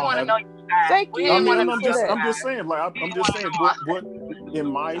it's didn't want to know you guys. Thank We you. didn't I want mean, to for know you that. I'm just saying, like, I'm just saying what in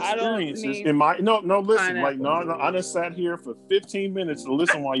my I don't experiences, need no, listen, like, pineapple. no, I just sat here for 15 minutes to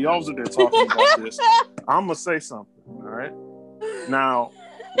listen while y'all was there talking about this. I'm gonna say something, all right? Now,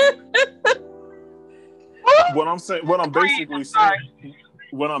 what I'm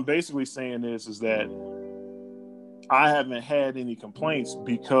basically saying is that I haven't had any complaints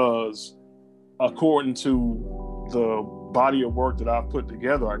because, according to the body of work that I've put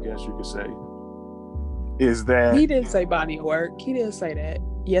together, I guess you could say, is that He didn't say body of work. He didn't say that.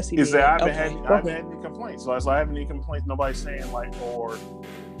 Yes, he is did. that I haven't Okay, had any complaints. So I haven't any complaints. Nobody's saying like or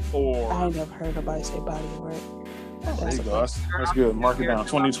I ain't never heard nobody say body of work. there you go. That's good. Mark it down.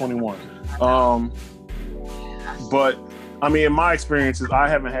 2021. But I mean, in my experiences, I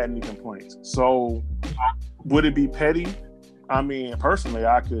haven't had any complaints. So would it be petty? I mean, personally,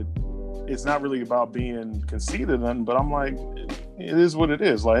 I could. It's not really about being conceited, but I'm like, it is what it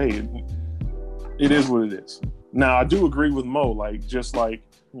is. Like, hey, it is what it is. Now, I do agree with Mo. Like, just like,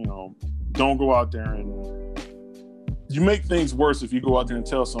 don't go out there and you make things worse if you go out there and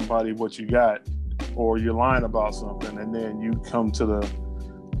tell somebody what you got, or you're lying about something, and then you come to the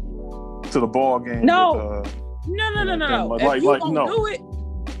ball game. No. With, No. Like, If you like, gonna no. do it,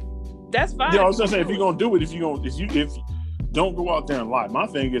 that's fine. I was gonna say, if you're gonna do it, if don't go out there and lie. My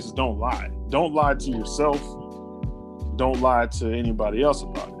thing is don't lie. Don't lie to yourself. Don't lie to anybody else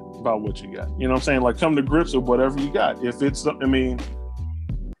about what you got. You know what I'm saying? Like, come to grips with whatever you got. If it's, I mean,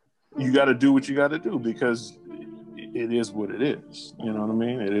 you got to do what you got to do, because it is what it is. You know what I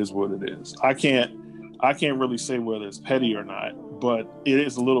mean? It is what it is. I can't really say whether it's petty or not, but it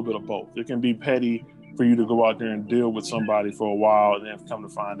is a little bit of both. It can be petty for you to go out there and deal with somebody for a while, and then come to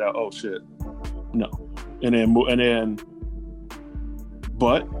find out, oh shit, no, and then.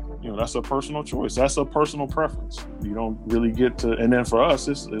 But, that's a personal choice. That's a personal preference. You don't really get to, and then for us,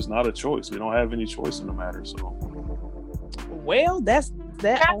 it's not a choice. We don't have any choice in the matter. So, Well, that's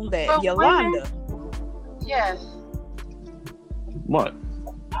that on that. But Yolanda. Yes. what?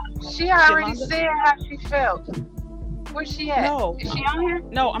 She already Yolanda? said how she felt. Where's she at? No. Is she on here?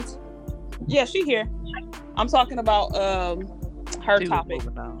 No, yeah, she here. I'm talking about her She was topic.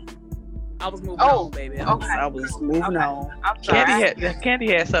 moving on. I was moving Oh, on, baby. okay. I was moving Okay. on. I'm sorry.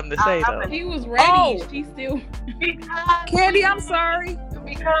 Candy had something to say though. He was ready. Oh. She still. Candy, I'm sorry.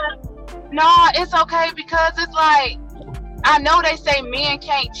 Because it's okay, because it's like, I know they say men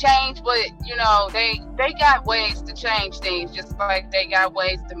can't change, but they got ways to change things, just like they got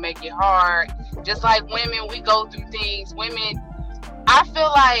ways to make it hard. Just like women, we go through things. Women, I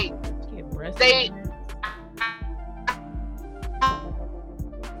feel like Get breast They- in there.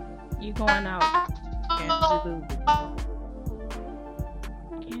 You going out,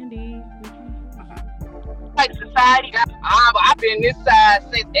 Candy? like society, I've been this side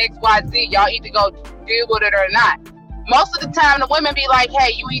since XYZ. Y'all either go deal with it or not. Most of the time, the women be like,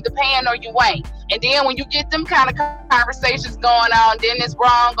 hey, you either paying or you ain't. And then when you get them kind of conversations going on, then it's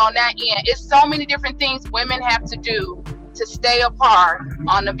wrong on that end. It's so many different things women have to do to stay apart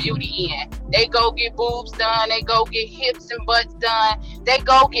on the beauty end. They go get boobs done. They go get hips and butts done. They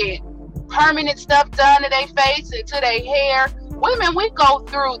go get permanent stuff done to their face and to their hair. women, we go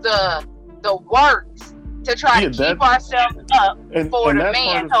through the works to try to keep ourselves up for the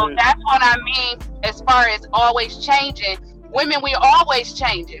man. So that's what I mean as far as always changing. Women, we're always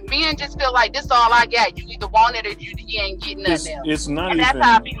changing. Men just feel like this is all I got. You either want it or you ain't getting nothing else. It's not and even, that's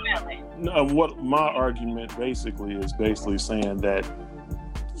how I be feeling. No, what my argument basically is saying that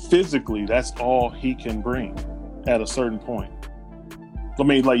physically that's all he can bring at a certain point. I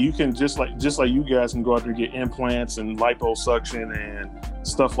mean, like you can just like you guys can go out there and get implants and liposuction and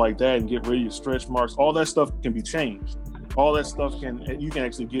stuff like that and get rid of your stretch marks. All that stuff can be changed. All that stuff you can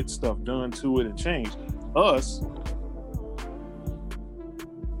actually get stuff done to it and change. Us,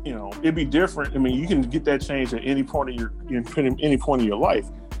 you know, it'd be different. I mean, you can get that changed at any point of your life.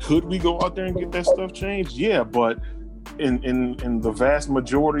 Could we go out there and get that stuff changed? Yeah, but in the vast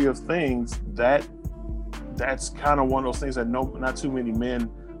majority of things, that's kind of one of those things that not too many men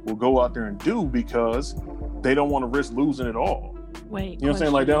will go out there and do because they don't want to risk losing it all. Wait, you know what I'm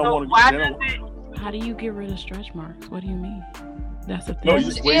saying? Like they don't want to. How do you get rid of stretch marks? What do you mean? That's the thing. No,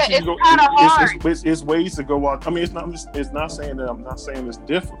 it's kind of hard. It's ways to go out. I mean, it's not saying that I'm not saying it's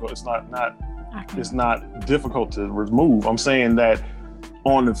difficult. It's not difficult to remove. I'm saying that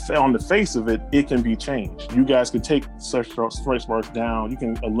on the face of it, it can be changed. You guys can take such stretch marks down. You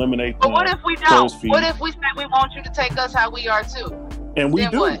can eliminate. But what if we don't? What if we say we want you to take us how we are too? And we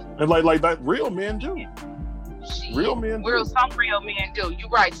then do. What? And like that, real men do. Real men. Some real men do. You're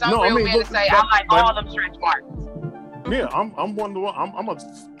right. Some real men say I like all them stretch marks. Yeah, I'm one.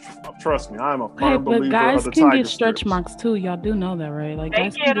 Trust me, I'm a firm believer of the Tiger strips. But guys can get stretch marks too. Y'all do know that, right? Like they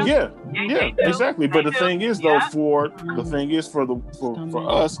get them. Yeah, exactly. But the thing is, though, for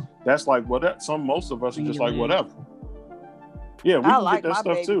us, that's like most of us are just like whatever. Yeah, we can get that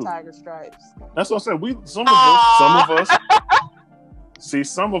stuff too. Tiger stripes. That's what I said. Some of us. See,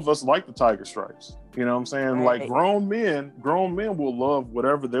 some of us like the tiger stripes. You know what I'm saying? Right. Like grown men will love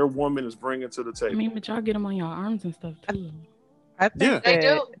whatever their woman is bringing to the table. I mean, but y'all get them on your arms and stuff too. I think they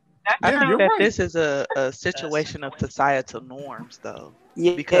do. I think that this is a situation of societal norms, though.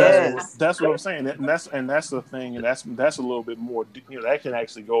 Yeah, because that's what I'm saying, and that's the thing, and that's a little bit more. You know, that can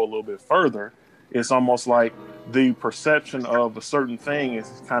actually go a little bit further. It's almost like the perception of a certain thing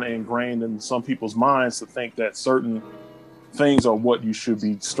is kind of ingrained in some people's minds to think that certain things are what you should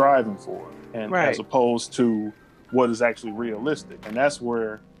be striving for, and as opposed to what is actually realistic. And that's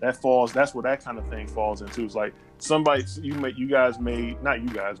where that kind of thing falls into. It's like you guys may, not you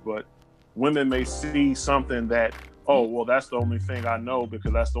guys, but women may see something that, oh, well, that's the only thing I know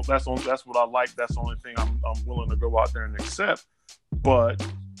because that's what I like. That's the only thing I'm willing to go out there and accept. But,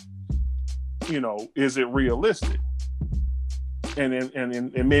 you know, is it realistic? And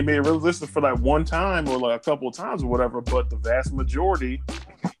it may be realistic for like one time or like a couple of times or whatever, but the vast majority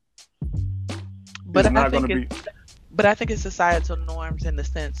is not going to be. But I think it's societal norms in the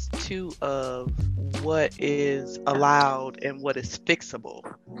sense too of what is allowed and what is fixable.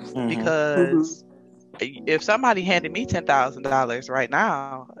 Mm-hmm. Because if somebody handed me $10,000 right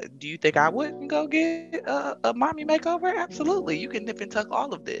now, do you think I wouldn't go get a mommy makeover? Absolutely. You can nip and tuck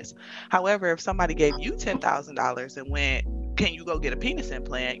all of this. However, if somebody gave you $10,000 and went, can you go get a penis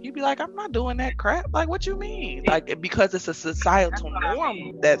implant? You'd be like, I'm not doing that crap. Like, what you mean? Like, because it's a societal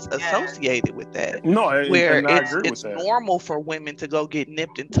norm that's associated with that. No, where it's normal for women to go get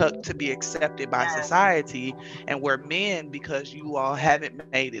nipped and tucked to be accepted by society, and where men, because you all haven't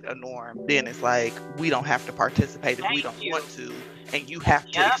made it a norm, then it's like we don't have to participate if we don't want to, and you have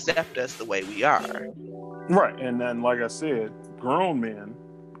to accept us the way we are. Right, and then like I said, grown men,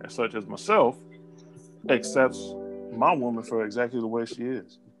 such as myself, accepts my woman for exactly the way she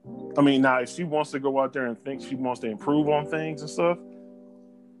is. I mean, now if she wants to go out there and think she wants to improve on things and stuff,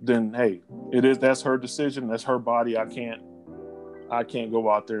 then hey, that's her decision, that's her body. I can't go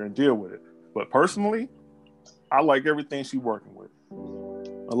out there and deal with it. But personally, I like everything she's working with.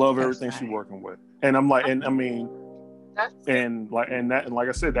 I love everything she's working with. And I'm like, and I mean, like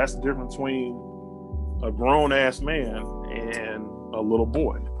I said, that's the difference between a grown ass man and a little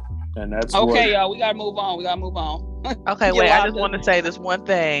boy. And that's okay, y'all. We gotta move on. Okay, wait. I just want to say this one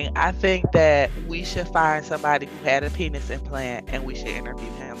thing. I think that we should find somebody who had a penis implant, and we should interview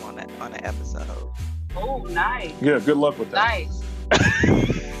him on an episode. Oh, nice. Yeah, good luck with that. Nice.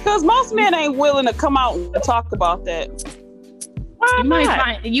 Because most men ain't willing to come out and talk about that.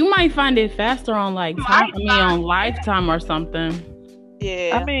 You might find it faster on on Lifetime or something.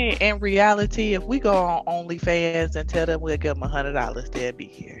 Yeah. I mean, in reality, if we go on OnlyFans and tell them we'll give them $100, they'll be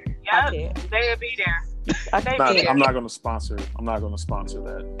here. Yeah, they'll be there. I They can't. I'm weird. not going to sponsor. I'm not going to sponsor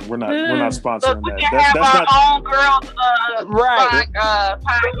that. We're not Ugh. sponsoring Look, we that. can have That's our not. own girls Right,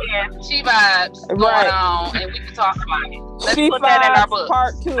 podcast, She Vibes, going right. on, and we can talk about it. Let's She put that in our Vibes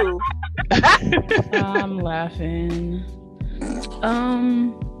Part books. 2. I'm laughing.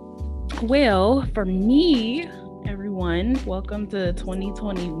 Well, for me, everyone, welcome to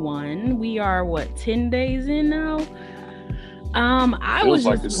 2021. We are 10 days in now. I was Feels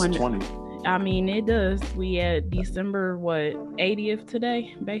like just it's wondering. 20. I mean, it does. We at December 80th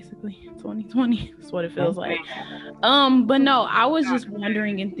today, basically 2020. That's what it feels like. But no, I was just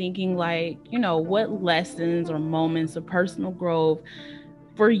wondering and thinking, like, what lessons or moments of personal growth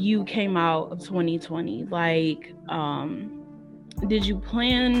for you came out of 2020? Like, did you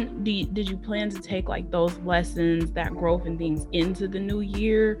plan to take like those lessons, that growth and things into the new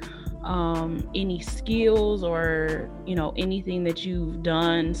year? Any skills or anything that you've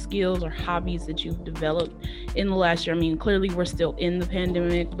done, skills or hobbies that you've developed in the last year? I mean, clearly we're still in the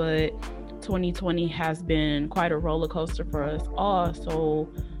pandemic, but 2020 has been quite a roller coaster for us all. So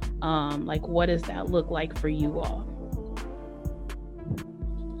like, what does that look like for you all?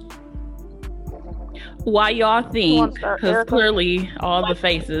 Why y'all think? Because clearly all the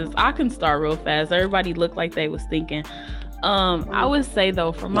faces, I can start real fast. Everybody looked like they was thinking. I would say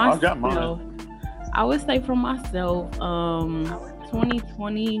though, for myself, I got mine. I would say for myself,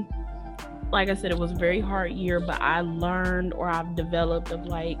 2020, like I said, it was a very hard year, but I learned, or I've developed, of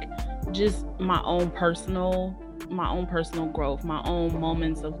like just my own personal growth, my own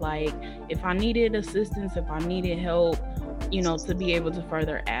moments of like, if I needed assistance, if I needed help, to be able to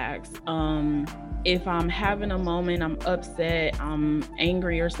further ask. If I'm having a moment, I'm upset, I'm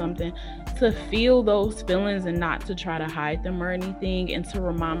angry or something, to feel those feelings and not to try to hide them or anything, and to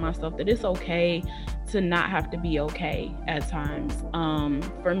remind myself that it's okay to not have to be okay at times.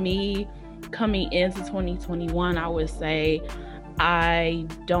 For me, coming into 2021, I would say I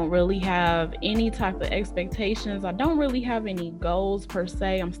don't really have any type of expectations. I don't really have any goals per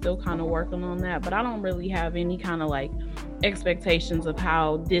se. I'm still kind of working on that, but I don't really have any kind of like expectations of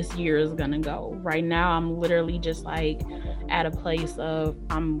how this year is gonna go. Right now, I'm literally just like at a place of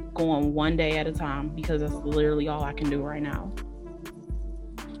I'm going one day at a time, because that's literally all I can do right now.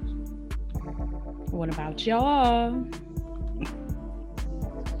 What about y'all?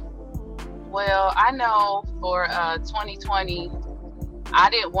 Well, I know for 2020, I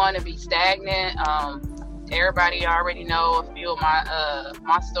didn't want to be stagnant. Everybody already know a few of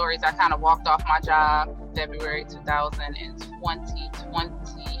my stories. I kind of walked off my job February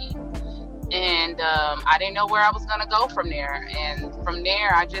 2020, and I didn't know where I was gonna go from there. And from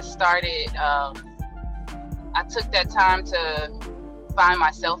there, I just started. I took that time to find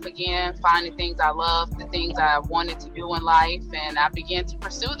myself again, find the things I loved, the things I wanted to do in life, and I began to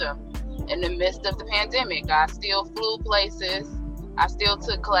pursue them. In the midst of the pandemic, I still flew places. I still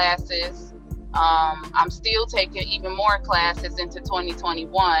took classes. I'm still taking even more classes into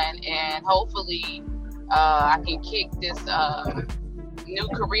 2021, and hopefully I can kick this new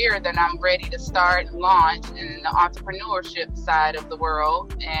career that I'm ready to start and launch in the entrepreneurship side of the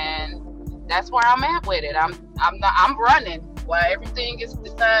world. And that's where I'm at with it. I'm running while everything is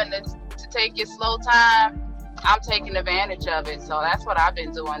deciding to take its slow time. I'm taking advantage of it. So that's what I've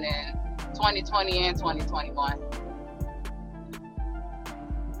been doing in 2020 and 2021.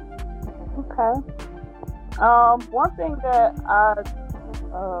 Okay. One thing that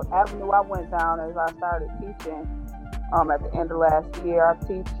avenue I went down as I started teaching at the end of last year. I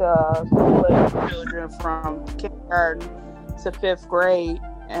teach children from kindergarten to 5th grade,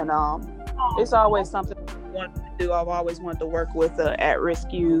 and it's always something I wanted to do. I've always wanted to work with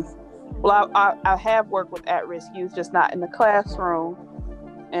at-risk youth. Well, I have worked with at-risk youth, just not in the classroom,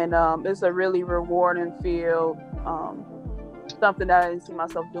 and it's a really rewarding field. Something that I didn't see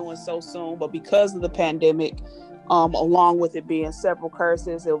myself doing so soon, but because of the pandemic, along with it being several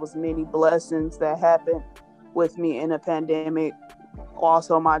curses, it was many blessings that happened with me in the pandemic.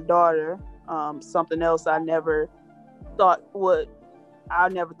 Also, my daughter, something else I never thought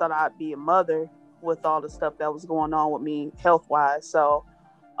I'd be a mother with all the stuff that was going on with me health-wise. So,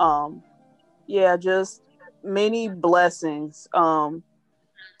 just many blessings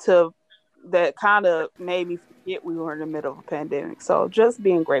to that kind of made me forget we were in the middle of a pandemic. So just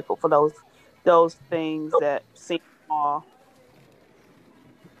being grateful for those things that seem small.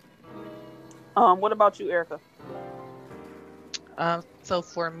 What about you, Erica? So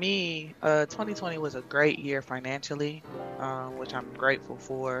for me, 2020 was a great year financially, which I'm grateful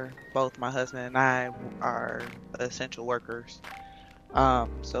for. Both my husband and I are essential workers.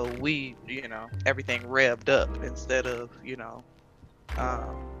 So we, everything revved up instead of,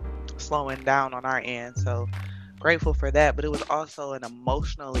 slowing down on our end. So grateful for that. But it was also an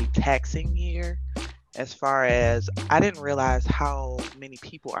emotionally taxing year, as far as I didn't realize how many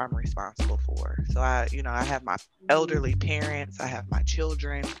people I'm responsible for. So I have my elderly parents, I have my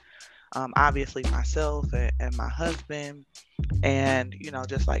children, obviously myself and my husband, and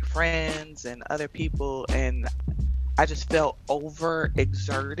just like friends and other people. And I just felt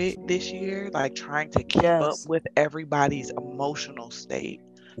overexerted this year, like trying to keep up Yes. with everybody's emotional state.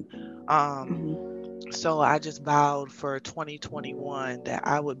 Um, Mhm. so I just vowed for 2021 that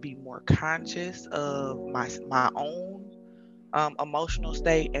I would be more conscious of my own emotional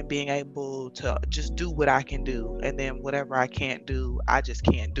state, and being able to just do what I can do. And then whatever I can't do, I just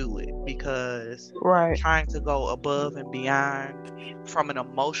can't do it, because Right. trying to go above and beyond from an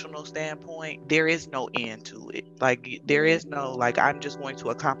emotional standpoint, there is no end to it. Like, there is no, like, I'm just going to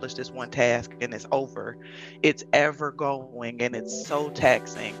accomplish this one task and it's over. It's ever going, and it's so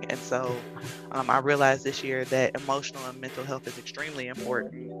taxing. And so I realized this year that emotional and mental health is extremely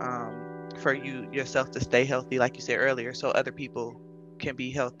important, for you yourself to stay healthy, like you said earlier, so other people can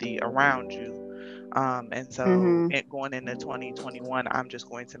be healthy around you. And so, Mhm. going into 2021, I'm just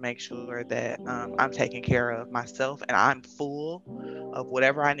going to make sure that I'm taking care of myself, and I'm full of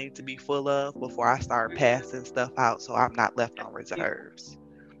whatever I need to be full of before I start passing stuff out, so I'm not left on reserves.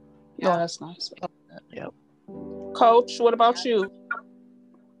 Yeah, that's nice. Yep. Coach, what about you?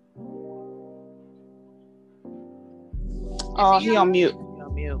 Oh, he on mute. You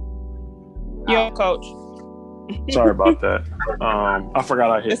on mute. You on, Coach? Sorry about that. I forgot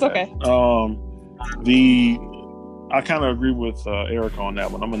I hit It's that. okay. I kind of agree with Eric on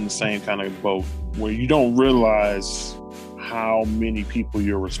that one. I'm in the same kind of boat where you don't realize how many people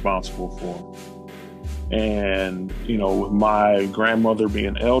you're responsible for. And, with my grandmother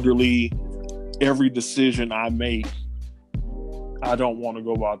being elderly, every decision I make, I don't want to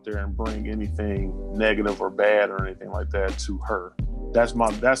go out there and bring anything negative or bad or anything like that to her. That's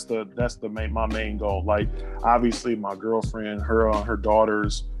my main goal. Like, obviously my girlfriend, her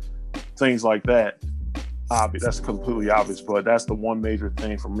daughters, things like that. That's completely obvious, but that's the one major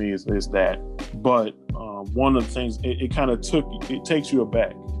thing for me is that. But one of the things it takes you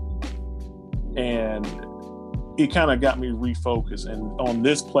aback, and it kind of got me refocused. And on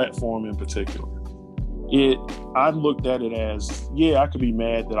this platform in particular, I looked at it as, I could be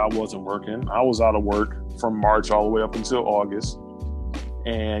mad that I wasn't working. I was out of work from March all the way up until August.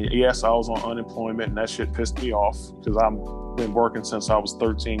 And yes, I was on unemployment, and that shit pissed me off because I've been working since I was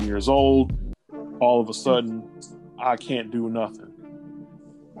 13 years old. All of a sudden, I can't do nothing.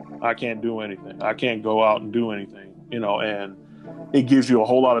 I can't do anything. I can't go out and do anything, and it gives you a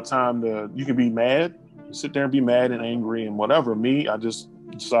whole lot of time you can be mad, sit there and be mad and angry and whatever. Me, I just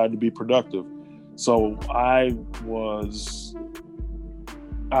decided to be productive. So I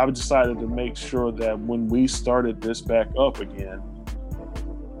decided to make sure that when we started this back up again,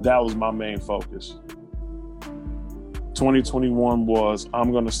 that was my main focus. 2021 was,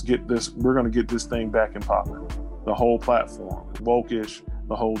 we're going to get this thing back in popping. The whole platform, Wokish,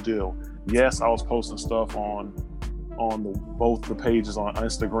 the whole deal. Yes, I was posting stuff on both the pages on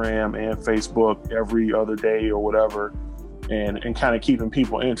Instagram and Facebook every other day or whatever, and kind of keeping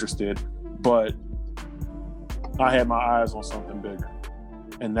people interested. But I had my eyes on something bigger.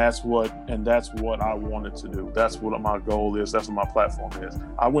 And that's what I wanted to do. That's what my goal is. That's what my platform is.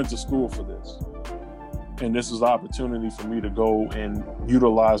 I went to school for this. And this is the opportunity for me to go and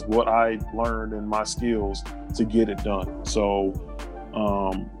utilize what I learned and my skills to get it done. So,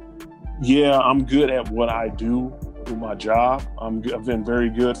 I'm good at what I do with my job. I've been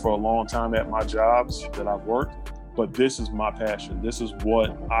very good for a long time at my jobs that I've worked, but this is my passion. This is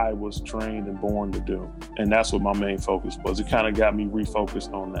what I was trained and born to do. And that's what my main focus was. It kind of got me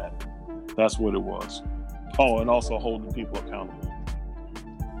refocused on that. That's what it was. Oh, and also holding people accountable.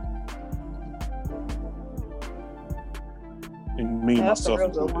 And me and That's a myself real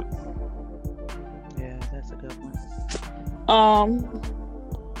good included. one. Yeah, that's a good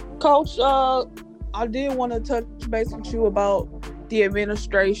one. Coach, I did want to touch base with you about the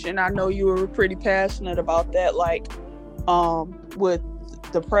administration. I know you were pretty passionate about that, like with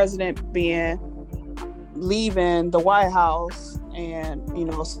the president leaving the White House, and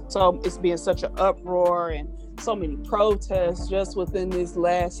so it's been such an uproar and so many protests just within this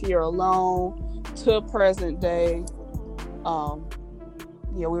last year alone to present day.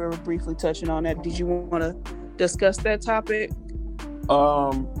 We were briefly touching on that. Did you want to discuss that topic?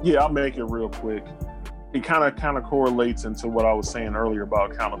 I'll make it real quick. It kind of correlates into what I was saying earlier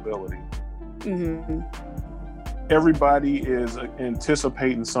about accountability. Mm-hmm. Everybody is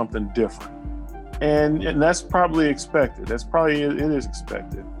anticipating something different, and that's probably expected. It is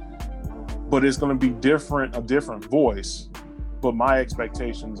expected. but it's going to be a different voice. But my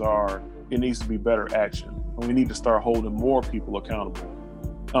expectations are it needs to be better action. And we need to start holding more people accountable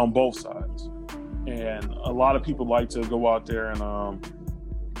on both sides. And a lot of people like to go out there and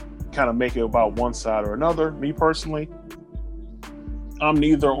kind of make it about one side or another. Me personally, I'm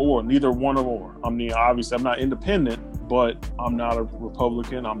neither one or. Obviously, I'm not independent, but I'm not a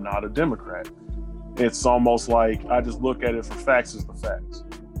Republican. I'm not a Democrat. It's almost like I just look at it for facts as the facts.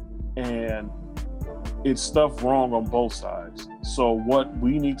 And it's stuff wrong on both sides. So what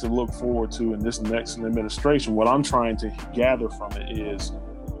we need to look forward to in this next administration, what I'm trying to gather from it is,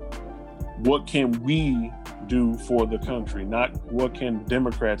 what can we do for the country? Not what can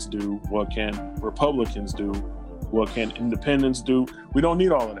Democrats do, what can Republicans do, what can independents do? We don't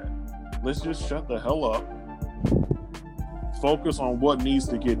need all of that. Let's just shut the hell up, focus on what needs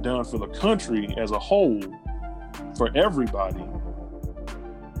to get done for the country as a whole, for everybody,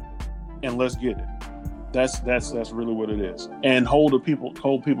 and let's get it. That's really what it is. And hold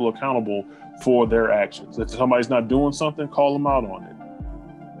people accountable for their actions. If somebody's not doing something, call them out on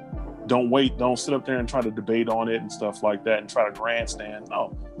it. Don't sit up there and try to debate on it and stuff like that and try to grandstand.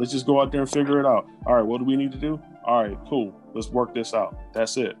 No, let's just go out there and figure it out. All right, what do we need to do? All right, cool. Let's work this out.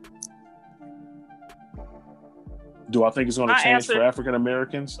 That's it. Do I think it's going to change for African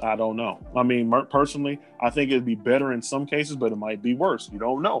Americans? I don't know. I mean, personally, I think it'd be better in some cases, but it might be worse. You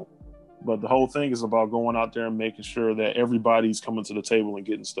don't know. But the whole thing is about going out there and making sure that everybody's coming to the table and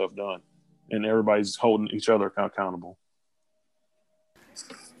getting stuff done, and everybody's holding each other accountable.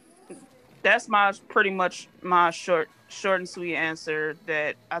 That's pretty much my short and sweet answer.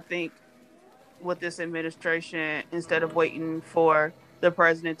 That I think with this administration, instead of waiting for the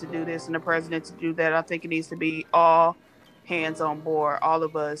president to do this and the president to do that, I think it needs to be all hands on board. All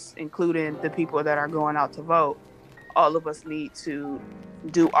of us, including the people that are going out to vote, all of us need to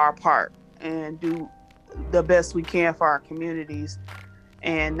do our part and do the best we can for our communities,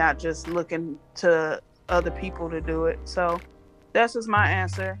 and not just looking to other people to do it. So that's just my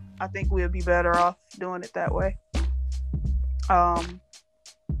answer. I think we'll be better off doing it that way. La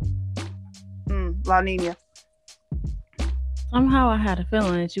Nina. Somehow I had a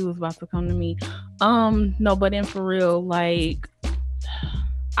feeling that you was about to come to me. No, but in for real, like,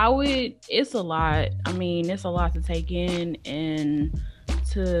 it's a lot. I mean, it's a lot to take in, and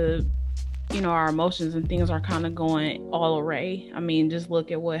to, our emotions and things are kind of going all array. I mean, just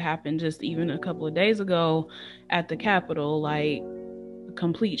look at what happened just even a couple of days ago at the Capitol, like a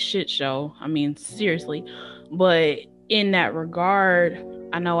complete shit show. I mean, seriously. But in that regard,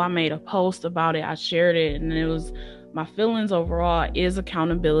 I know I made a post about it. I shared it, and it was, my feelings overall is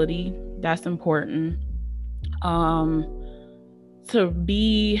accountability. That's important. To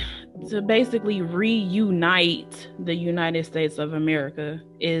basically reunite the United States of America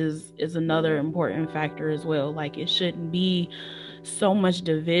is another important factor as well. Like, it shouldn't be so much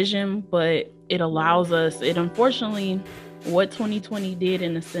division, but it allows us, unfortunately, what 2020 did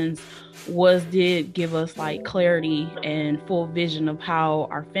in a sense did give us like clarity and full vision of how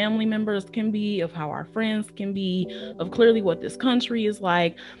our family members can be, of how our friends can be, of clearly what this country is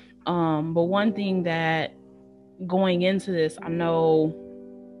like. But one thing that going into this, I know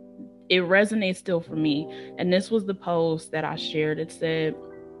it resonates still for me. And this was the post that I shared. It said,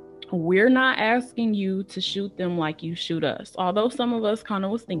 "We're not asking you to shoot them like you shoot us." Although some of us kind of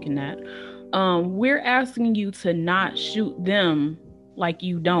was thinking that. We're asking you to not shoot them like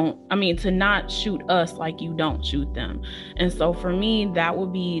you don't. To not shoot us like you don't shoot them. And so for me,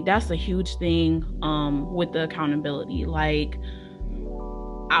 that's a huge thing with the accountability. Like,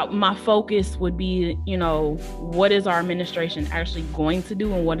 my focus would be, what is our administration actually going to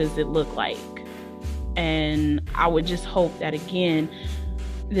do and what does it look like? And I would just hope that, again,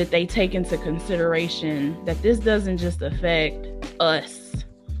 that they take into consideration that this doesn't just affect us.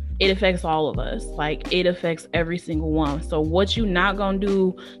 It affects all of us. Like, it affects every single one. So what you not gonna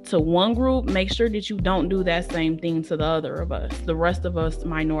do to one group, make sure that you don't do that same thing to the other of us, the rest of us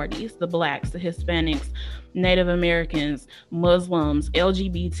minorities, the Blacks, the Hispanics, Native Americans, Muslims,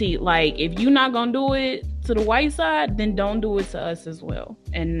 LGBT. Like, if you're not gonna do it to the white side, then don't do it to us as well.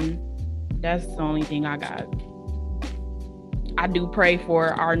 And that's the only thing I got. I do pray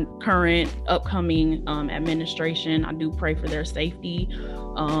for our current upcoming administration. I do pray for their safety,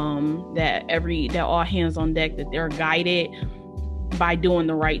 that all hands on deck, that they're guided by doing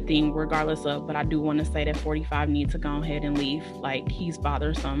the right thing regardless of. But I do want to say that 45 needs to go ahead and leave. Like, he's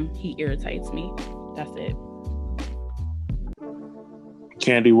bothersome. He irritates me. That's it.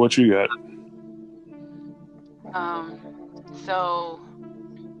 Candy, what you got? So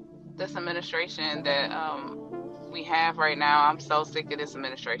this administration that we have right now, I'm so sick of this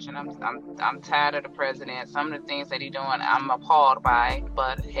administration. I'm tired of the president. Some of the things that he's doing, I'm appalled by.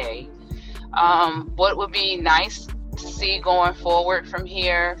 But hey, what would be nice to see going forward from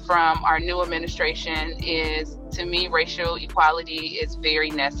here from our new administration is, to me, racial equality is very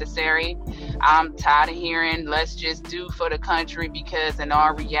necessary. I'm tired of hearing let's just do for the country, because in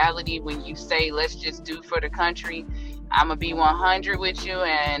our reality, when you say let's just do for the country, I'm gonna be 100 with you,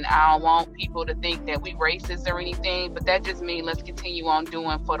 and I don't want people to think that we racist or anything, but that just means let's continue on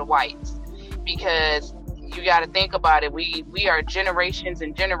doing for the whites, because you got to think about it. We are generations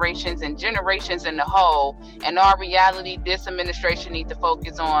and generations and generations in the hole. And our reality, this administration needs to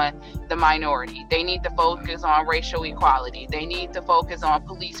focus on the minority. They need to focus on racial equality. They need to focus on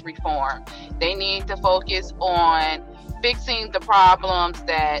police reform. They need to focus on fixing the problems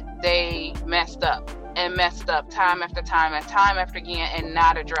that they messed up time after time and time after again, and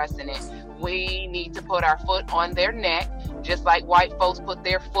not addressing it. We need to put our foot on their neck, just like white folks put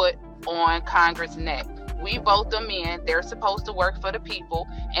their foot on Congress' neck. We vote them in. They're supposed to work for the people,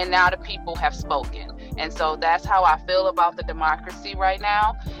 and now the people have spoken. And so that's how I feel about the democracy right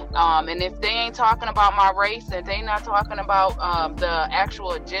now. And if they ain't talking about my race, and they not talking about the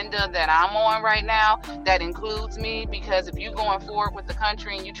actual agenda that I'm on right now, that includes me, because if you're going forward with the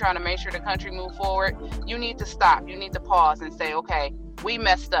country and you're trying to make sure the country move forward, you need to stop. You need to pause and say, okay, we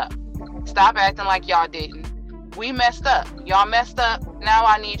messed up. Stop acting like y'all didn't. We messed up. Y'all messed up. Now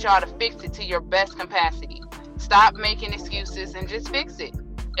I need y'all to fix it to your best capacity. Stop making excuses and just fix it.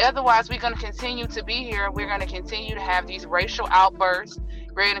 Otherwise, we're going to continue to be here. We're going to continue to have these racial outbursts.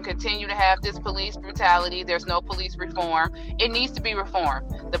 We're going to continue to have this police brutality. There's no police reform. It needs to be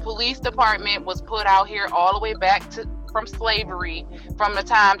reformed. The police department was put out here all the way back from slavery, from the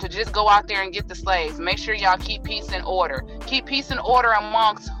time to just go out there and get the slaves. Make sure y'all keep peace and order. Keep peace and order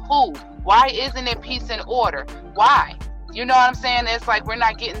amongst who? Why isn't it peace and order? Why? You know what I'm saying? It's like we're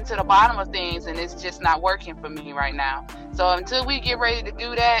not getting to the bottom of things, and it's just not working for me right now. So until we get ready to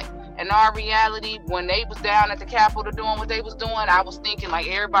do that, in our reality, when they was down at the Capitol doing what they was doing, I was thinking like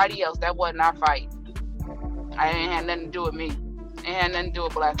everybody else, that wasn't our fight. I ain't had nothing to do with me. It had nothing to do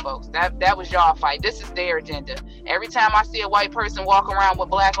with black folks. That was y'all fight. This is their agenda. Every time I see a white person walk around with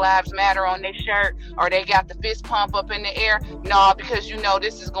Black Lives Matter on their shirt, or they got the fist pump up in the air, no, because you know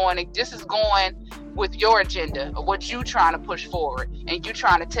this is going with your agenda, or what you trying to push forward, and you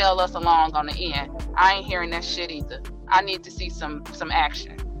trying to tell us along on the end. I ain't hearing that shit either. I need to see some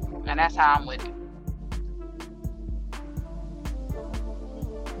action, and that's how I'm with it.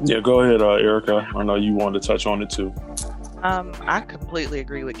 Yeah, go ahead, Erica. I know you wanted to touch on it too. I completely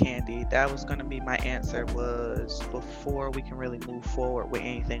agree with Candy. That was going to be my answer, was before we can really move forward with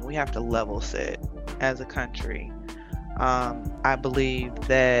anything, we have to level set as a country. I believe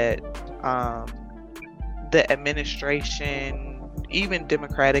that the administration, even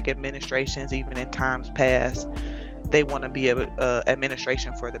Democratic administrations, even in times past, they want to be an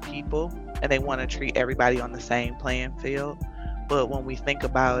administration for the people, and they want to treat everybody on the same playing field. But when we think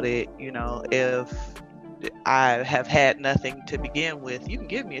about it, you know, if I have had nothing to begin with, you can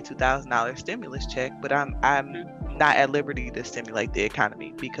give me a $2,000 stimulus check, but I'm not at liberty to stimulate the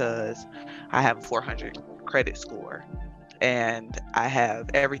economy because I have a 400 credit score, and I have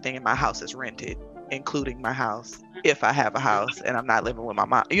everything in my house is rented, including my house, if I have a house and I'm not living with my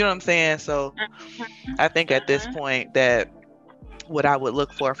mom. You know what I'm saying? So I think at this point that what I would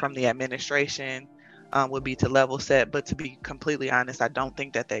look for from the administration would be to level set. But to be completely honest, I don't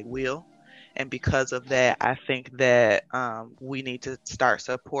think that they will. And because of that, I think that we need to start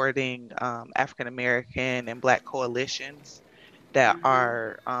supporting African American and Black coalitions that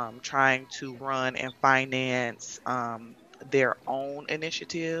are trying to run and finance their own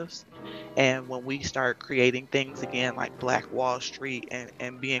initiatives. And when we start creating things again like Black Wall Street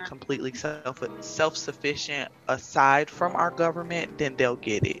and being completely self-sufficient aside from our government, then they'll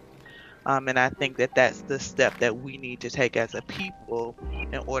get it. And I think that that's the step that we need to take as a people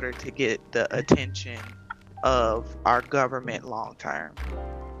in order to get the attention of our government long term.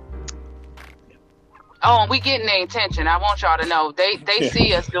 Oh, and we getting their attention. I want y'all to know they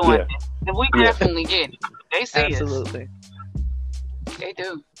see us doing it. And we definitely get it. They see Absolutely. us. They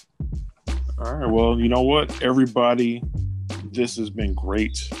do. All right. Well, you know what, everybody, this has been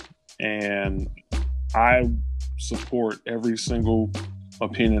great, and I support every single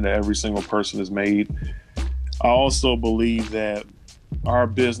opinion that every single person has made. I also believe that our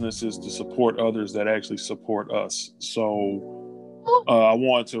business is to support others that actually support us. So I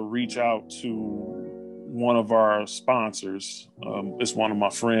want to reach out to one of our sponsors. It's one of my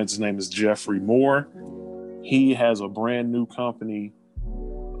friends. His name is Jeffrey Moore. He has a brand new company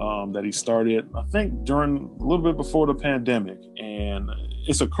that he started, I think, during a little bit before the pandemic, and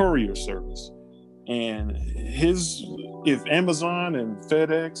it's a courier service. And if Amazon's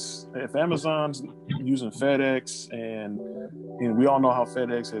using FedEx, and we all know how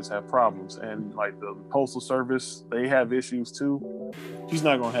FedEx has had problems, and like the postal service, they have issues too. He's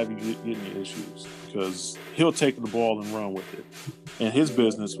not going to have you get any issues, because he'll take the ball and run with it. And his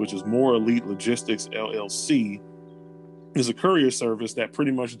business, which is More Elite Logistics LLC, is a courier service that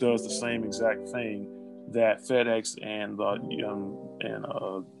pretty much does the same exact thing that FedEx and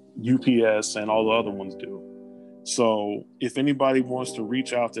UPS and all the other ones do. So if anybody wants to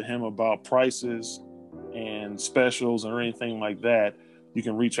reach out to him about prices and specials or anything like that, you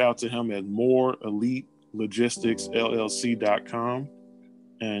can reach out to him at moreelitelogisticsllc.com.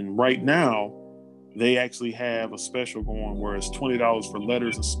 And right now, they actually have a special going where it's $20 for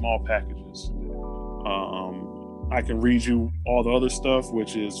letters and small packages. I can read you all the other stuff,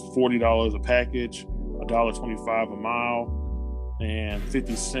 which is $40 a package, $1.25 a mile, and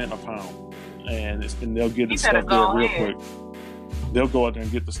 50 cents a pound. And they'll get the stuff there real quick. They'll go out there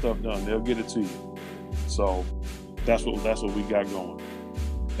and get the stuff done. They'll get it to you. So that's what we got going.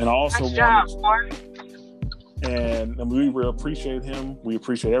 And I also and we really appreciate him. We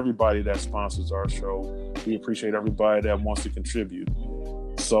appreciate everybody that sponsors our show. We appreciate everybody that wants to contribute.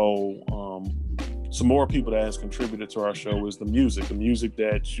 So some more people that has contributed to our show is the music. The music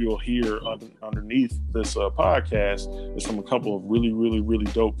that you'll hear underneath this podcast is from a couple of really, really, really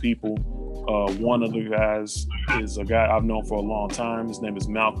dope people. One of the guys is a guy I've known for a long time. His name is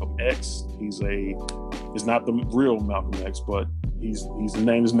Malcolm X. He's not the real Malcolm X, but his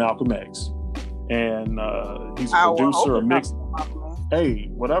name is Malcolm X. And he's a producer, a mix. Hey,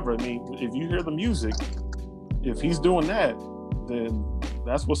 whatever. I mean, if you hear the music, if he's doing that, then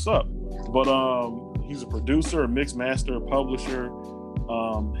that's what's up. But he's a producer, a mix master, a publisher.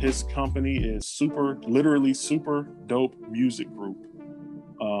 His company is Super Dope Music Group.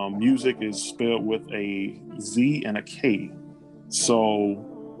 Music is spelled with a Z and a K. So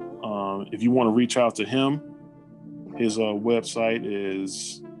if you want to reach out to him, his website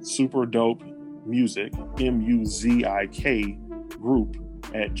is Super Dope Music, MUZIK group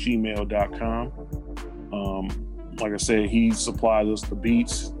at gmail.com. Like I said, he supplied us the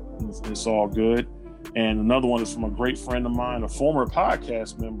beats. It's all good. And another one is from a great friend of mine, a former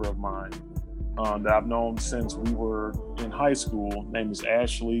podcast member of mine that I've known since we were in high school. Her name is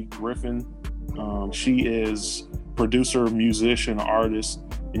Ashley Griffin. She is producer, musician, artist,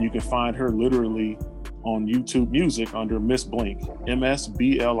 and you can find her literally on YouTube Music under Miss Blink,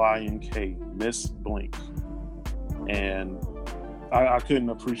 MSBLINK, Miss Blink. And I couldn't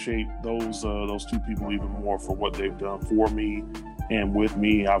appreciate those two people even more for what they've done for me and with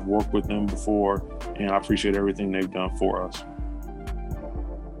me. I've worked with them before, and I appreciate everything they've done for us.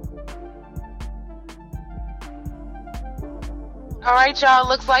 All right, y'all.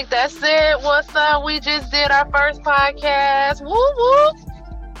 Looks like that's it. What's up? We just did our first podcast. Woo woo!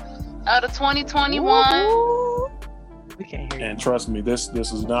 Out of 2021. Woo-hoo. We can't hear you. And trust me, this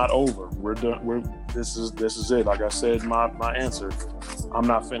is not over. We're done. This is it. Like I said, my answer. I'm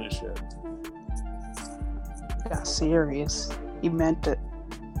not finished yet. Got serious. He meant it.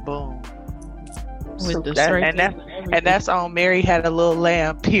 Boom. With the and that's on Mary Had a Little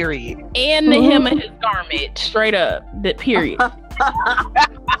Lamb, period. And the hem of his garment, straight up. That period.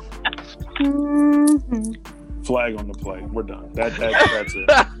 Flag on the play. We're done. That's it.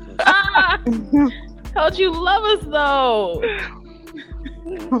 Told you love us though.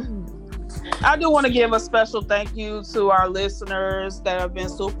 I do want to give a special thank you to our listeners that have been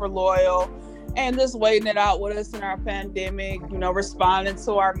super loyal and just waiting it out with us in our pandemic, responding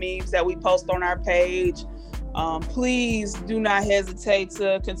to our memes that we post on our page. Please do not hesitate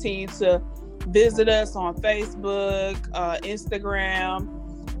to continue to visit us on Facebook, Instagram.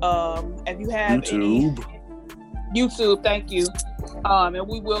 If you have YouTube, thank you. And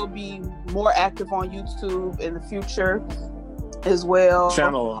we will be more active on YouTube in the future as well.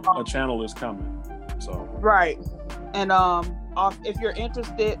 A channel is coming. So right. And if you're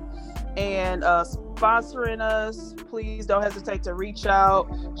interested in sponsoring us, please don't hesitate to reach out,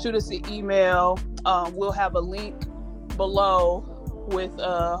 shoot us an email. We'll have a link below with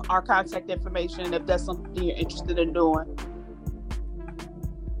our contact information if that's something you're interested in doing.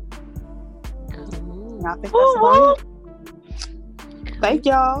 And I think that's about it. Thank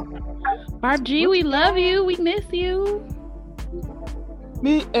y'all. RG, we love you. We miss you.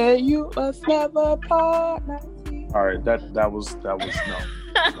 Me and you are never apart. All right, that was no.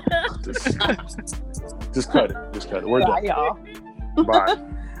 Just cut it. We're done. Y'all. Bye.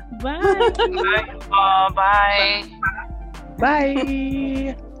 Bye. Bye.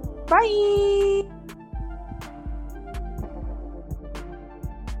 Bye. Bye.